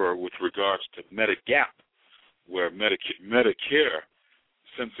 however, with regards to Medigap, where Medicare,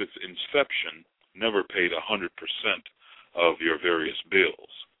 since its inception, never paid 100% of your various bills.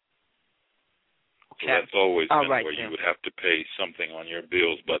 So that's always been where you would have to pay something on your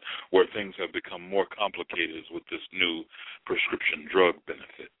bills, but where things have become more complicated is with this new prescription drug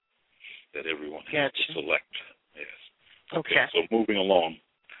benefit that everyone has to select. Yes. Okay. So moving along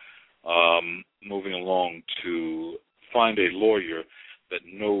to find a lawyer that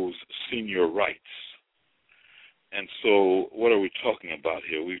knows senior rights. And so what are we talking about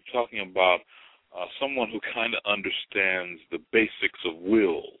here? We're talking about someone who kind of understands the basics of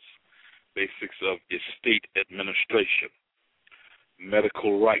wills, basics of estate administration,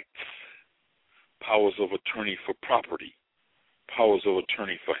 medical rights, powers of attorney for property, powers of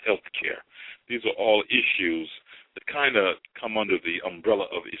attorney for health care. These are all issues that kind of come under the umbrella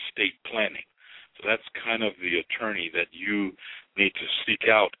of estate planning. So that's kind of the attorney that you need to seek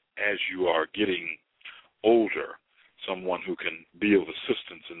out as you are getting older, someone who can be of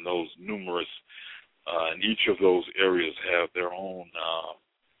assistance in those numerous, and each of those areas have their own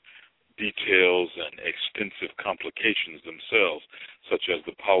details and extensive complications themselves, such as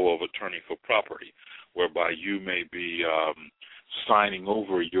the power of attorney for property, whereby you may be signing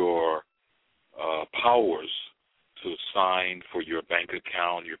over your powers to sign for your bank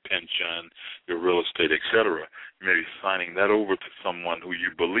account, your pension, your real estate, etc. You may be signing that over to someone who you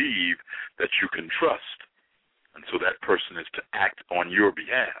believe that you can trust. And so that person is to act on your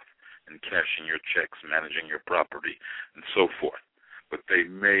behalf in cashing your checks, managing your property, and so forth. But they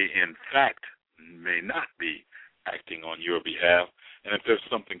may, in fact, may not be acting on your behalf. And if there's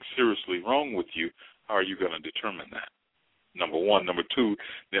something seriously wrong with you, how are you going to determine that? Number one. Number two,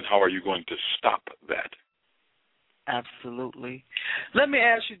 then how are you going to stop that? Absolutely. Let me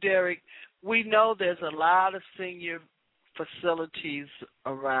ask you, Derek, we know there's a lot of senior facilities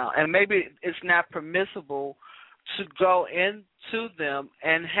around, and maybe it's not permissible to go into them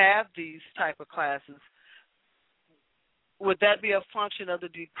and have these type of classes. Would that be a function of the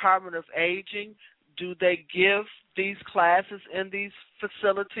Department of Aging? Do they give these classes in these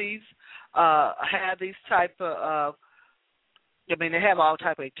facilities? Have these type of they have all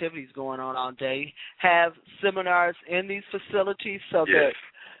type of activities going on all day. Have seminars in these facilities so that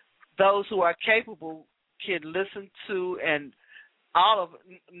those who are capable can listen to, and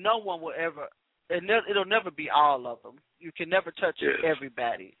no one will ever, it'll never be all of them. You can never touch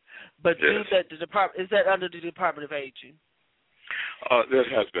everybody. But is that under the Department of Aging? There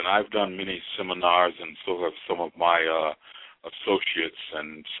has been. I've done many seminars, and so have some of my associates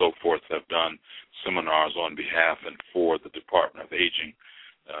and so forth have done seminars on behalf and for the Department of Aging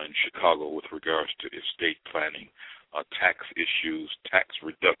in Chicago with regards to estate planning, tax issues, tax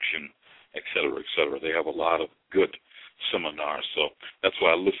reduction, et cetera, et cetera. They have a lot of good seminars. So that's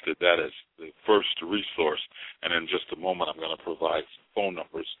why I listed that as the first resource. And in just a moment, I'm going to provide some phone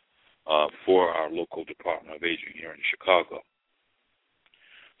numbers for our local Department of Aging here in Chicago.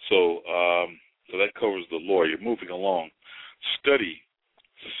 So that covers the lawyer. Moving along, study,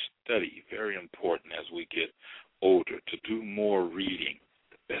 very important as we get older, to do more reading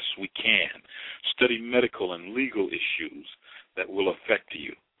the best we can. Study medical and legal issues that will affect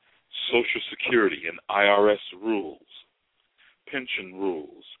you. Social Security and IRS rules, pension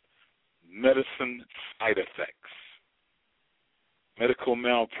rules, medicine side effects, medical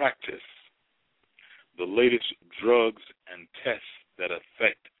malpractice, the latest drugs and tests that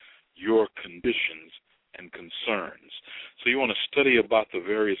affect your conditions and concerns. So you want to study about the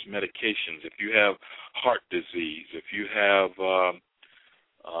various medications. If you have heart disease, if you have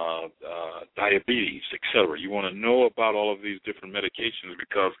diabetes, etc., you want to know about all of these different medications,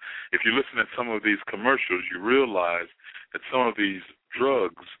 because if you listen to some of these commercials, you realize that some of these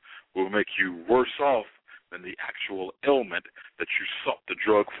drugs will make you worse off than the actual ailment that you sought the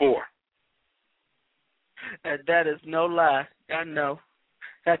drug for. And that is no lie. I know.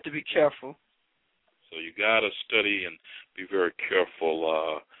 Have to be careful. So you got to study and be very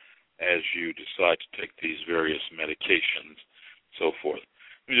careful as you decide to take these various medications, so forth.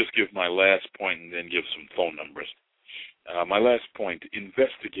 Let me just give my last point and then give some phone numbers. My last point,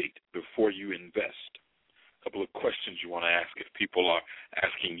 investigate before you invest. A couple of questions you want to ask if people are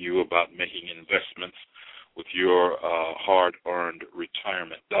asking you about making investments with your hard-earned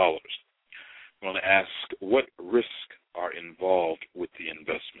retirement dollars. You want to ask, what risks are involved with the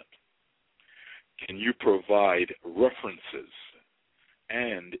investment? Can you provide references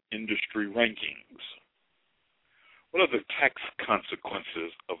and industry rankings? What are the tax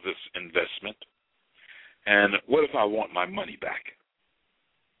consequences of this investment? And what if I want my money back?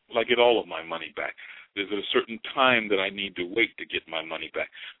 Will I get all of my money back? Is it a certain time that I need to wait to get my money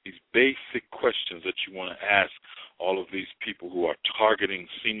back? These basic questions that you want to ask all of these people who are targeting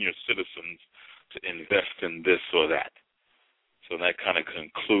senior citizens to invest in this or that. So that kind of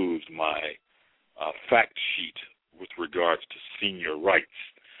concludes my fact sheet with regards to senior rights.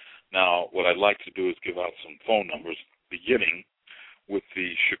 Now, what I'd like to do is give out some phone numbers, beginning with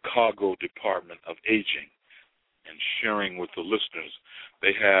the Chicago Department of Aging, and sharing with the listeners.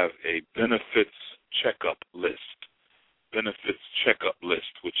 They have a benefits checkup list,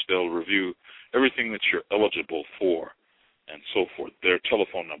 which they'll review everything that you're eligible for and so forth. Their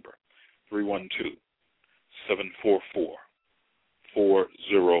telephone number, 312-744-4016,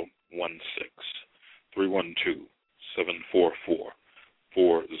 312-744-4016.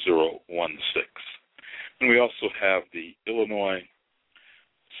 And we also have the Illinois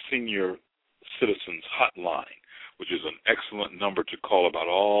Senior Citizens Hotline, which is an excellent number to call about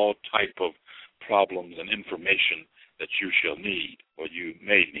all type of problems and information that you shall need or you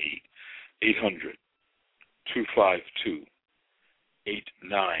may need.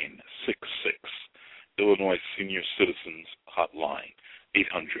 800-252-8966, Illinois Senior Citizens Hotline,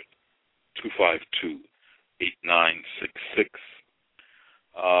 800-252-8966.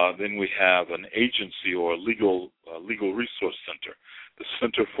 Then we have an agency or a legal resource center, the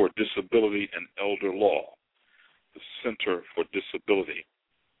Center for Disability and Elder Law. The Center for Disability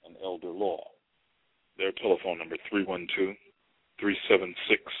and Elder Law. Their telephone number,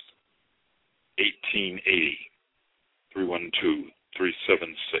 312-376-1880.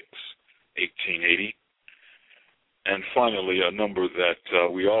 312-376-1880. And finally, a number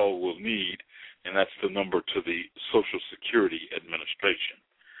that we all will need, and that's the number to the Social Security Administration.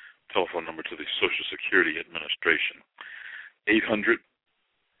 Telephone number to the Social Security Administration,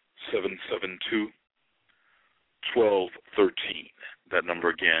 800-772-1213. That number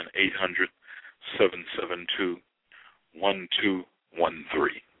again,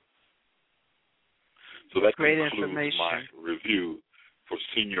 800-772-1213. So that Great concludes my review for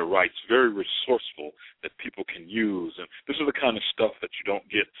senior rights. Very resourceful that people can use. And this is the kind of stuff that you don't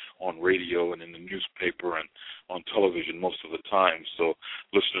get on radio and in the newspaper and on television most of the time. So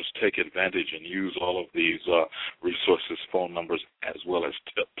listeners, take advantage and use all of these resources, phone numbers, as well as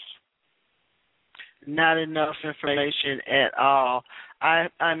tips. Not enough information at all.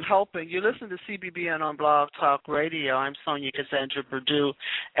 I'm hoping you listen to CBBN on Blog Talk Radio. I'm Sonja Cassandra Perdue,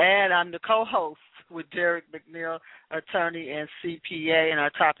 and I'm the co-host with Derek McNeil, attorney and CPA, and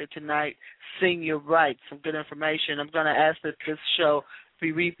our topic tonight, senior rights. Some good information. I'm going to ask that this show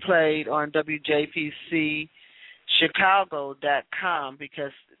be replayed on WJPCChicago.com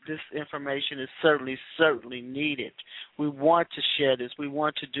because this information is certainly needed. We want to share this. We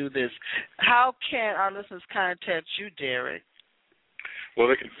want to do this. How can our listeners contact you, Derek? Well,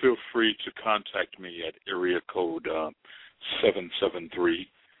 they can feel free to contact me at area code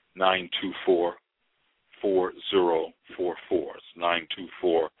 773-924-4044. It's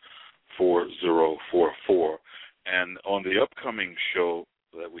 924-4044. And on the upcoming show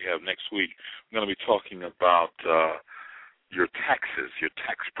that we have next week, I'm going to be talking about your taxes, your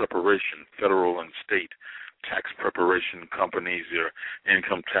tax preparation, federal and state tax preparation companies, your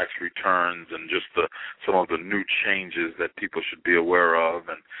income tax returns, and just some of the new changes that people should be aware of,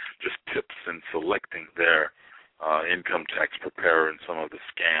 and just tips in selecting their income tax preparer and some of the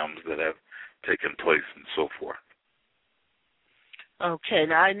scams that have taken place and so forth. Okay.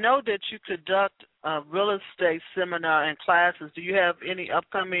 Now, I know that you conduct real estate seminar and classes. Do you have any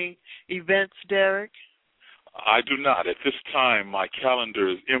upcoming events, Derek? I do not. At this time, my calendar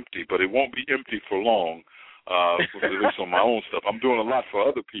is empty, but it won't be empty for long, at least on my own stuff. I'm doing a lot for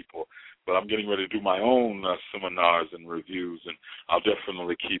other people, but I'm getting ready to do my own seminars and reviews, and I'll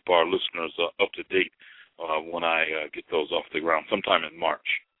definitely keep our listeners up to date when I get those off the ground sometime in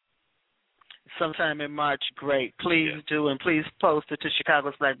March. Sometime in March, great. Please do, and please post it to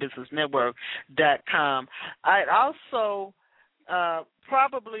ChicagosBlackBusinessNetwork.com. I'd also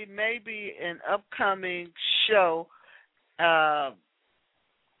probably maybe an upcoming show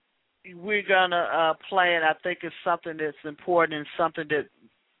we're going to plan. I think it's something that's important and something that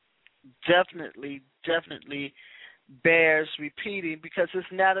definitely bears repeating, because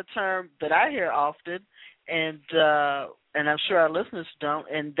it's not a term that I hear often, and I'm sure our listeners don't,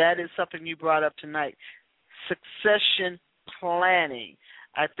 and that is something you brought up tonight, succession planning.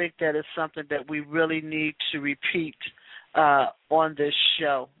 I think that is something that we really need to repeat on this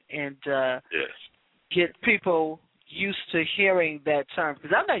show, and get people used to hearing that term,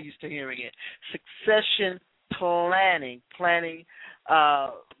 because I'm not used to hearing it. Succession planning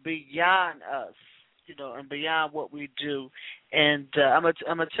beyond us, and beyond what we do. And I'm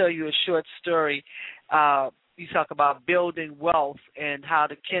gonna tell you a short story. You talk about building wealth and how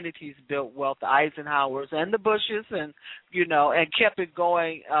the Kennedys built wealth, the Eisenhowers and the Bushes, and and kept it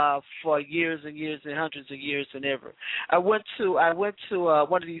going for years and years and hundreds of years and ever. I went to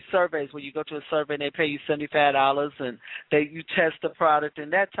one of these surveys where you go to a survey and they pay you $75 and you test the product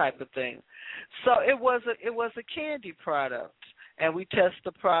and that type of thing. So it was a candy product, and we test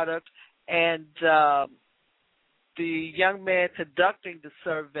the product, and the young man conducting the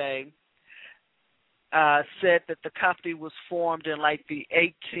survey said that the company was formed in like the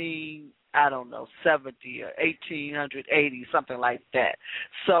 70 or 1880, something like that.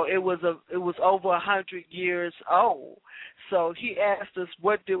 So it was over 100 years old. So he asked us,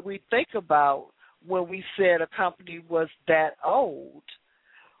 what did we think about when we said a company was that old?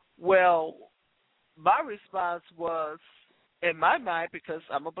 Well, my response was, in my mind, because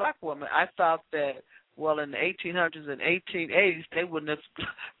I'm a black woman, I thought that, well, in the 1800s and 1880s, they wouldn't have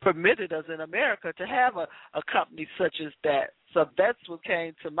permitted us in America to have a company such as that. So that's what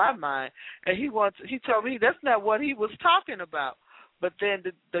came to my mind. And he told me that's not what he was talking about. But then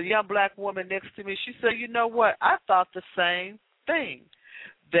the young black woman next to me, she said, you know what, I thought the same thing,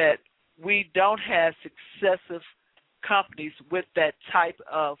 that we don't have successive companies with that type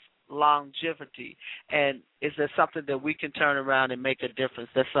of longevity. And is there something that we can turn around and make a difference?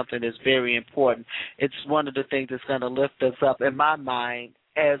 That's something that's very important. It's one of the things that's going to lift us up, in my mind,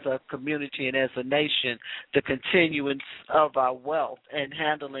 as a community and as a nation, the continuance of our wealth and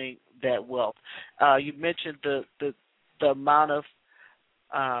handling that wealth. You mentioned the amount of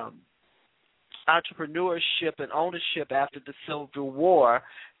entrepreneurship and ownership after the Civil War,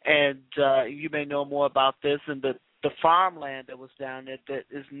 and you may know more about this, and the farmland that was down there that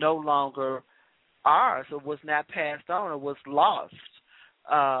is no longer ours, or was not passed on, or was lost.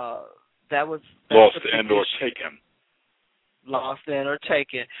 That was lost and or taken. Lost and or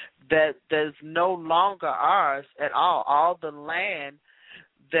taken. That is no longer ours at all. All the land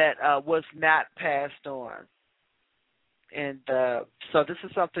that was not passed on. And so this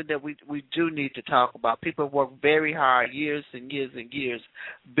is something that we do need to talk about. People work very hard, years and years and years,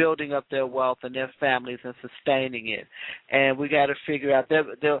 building up their wealth and their families and sustaining it. And we got to figure out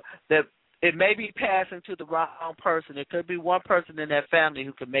that it may be passing to the wrong person. It could be one person in that family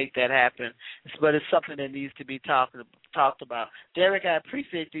who can make that happen, but it's something that needs to be talked about. Derek, I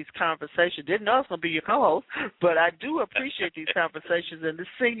appreciate these conversations. Didn't know I was going to be your co-host, but I do appreciate these conversations. And the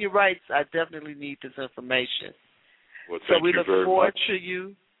senior rights, I definitely need this information. Well, so we look forward much. to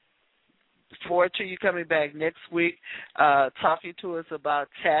you. Forward to you coming back next week, talking to us about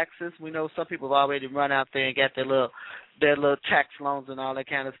taxes. We know some people have already run out there and got their little tax loans and all that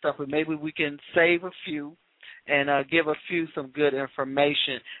kind of stuff, but maybe we can save a few and give a few some good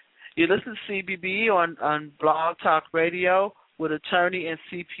information. You listen to CBBE on Blog Talk Radio. with attorney and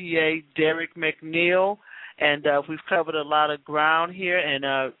CPA Derek McNeil. And we've covered a lot of ground here,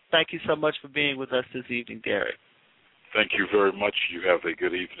 and thank you so much for being with us this evening, Derek. Thank you very much. You have a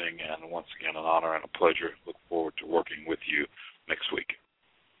good evening, and once again, an honor and a pleasure. Look forward to working with you next week.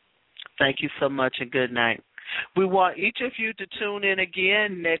 Thank you so much, and good night. We want each of you to tune in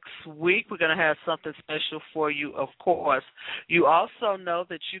again next week. We're going to have something special for you, of course. You also know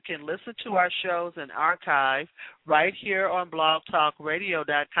that you can listen to our shows in archive right here on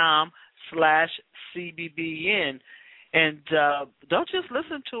blogtalkradio.com/CBBN. And don't just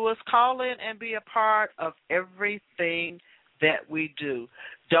listen to us. Call in and be a part of everything that we do.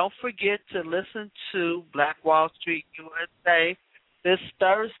 Don't forget to listen to Black Wall Street USA this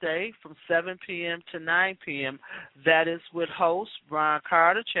Thursday from 7 p.m. to 9 p.m. That is with host Brian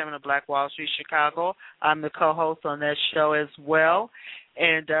Carter, chairman of Black Wall Street Chicago. I'm the co-host on that show as well.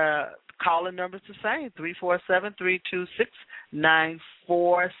 And call-in number is the same,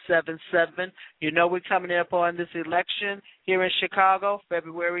 347-326-9477. You know we're coming up on this election here in Chicago,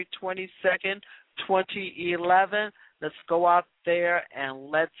 February 22nd, 2011. Let's go out there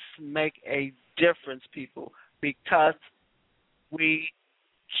and let's make a difference, people, because we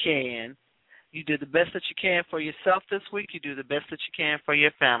can. You do the best that you can for yourself this week. You do the best that you can for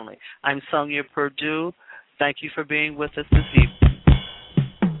your family. I'm Sonja Perdue. Thank you for being with us this evening.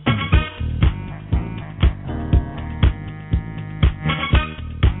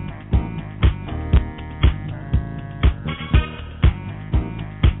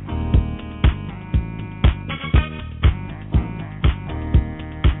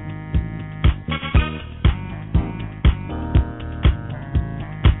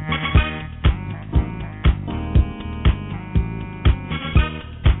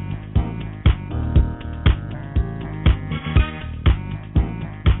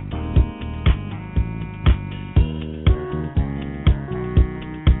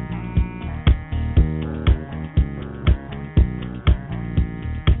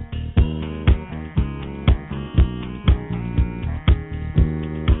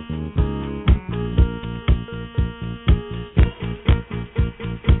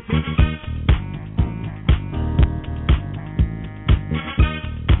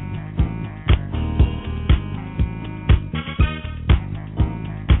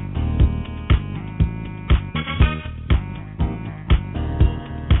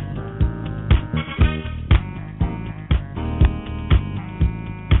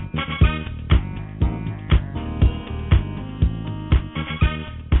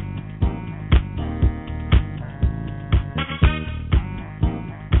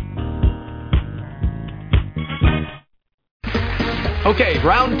 Okay,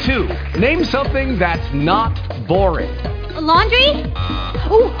 round two. Name something that's not boring. A laundry?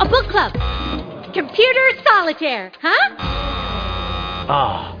 Ooh, a book club. Computer solitaire, huh?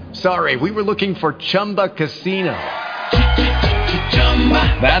 Ah, sorry, we were looking for Chumba Casino.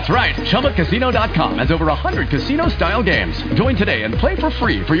 That's right, ChumbaCasino.com has over 100 casino-style games. Join today and play for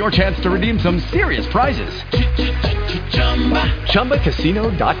free for your chance to redeem some serious prizes.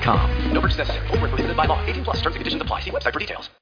 ChumbaCasino.com. No purchase necessary. Void where prohibited by law. 18+ terms and conditions apply. See website for details.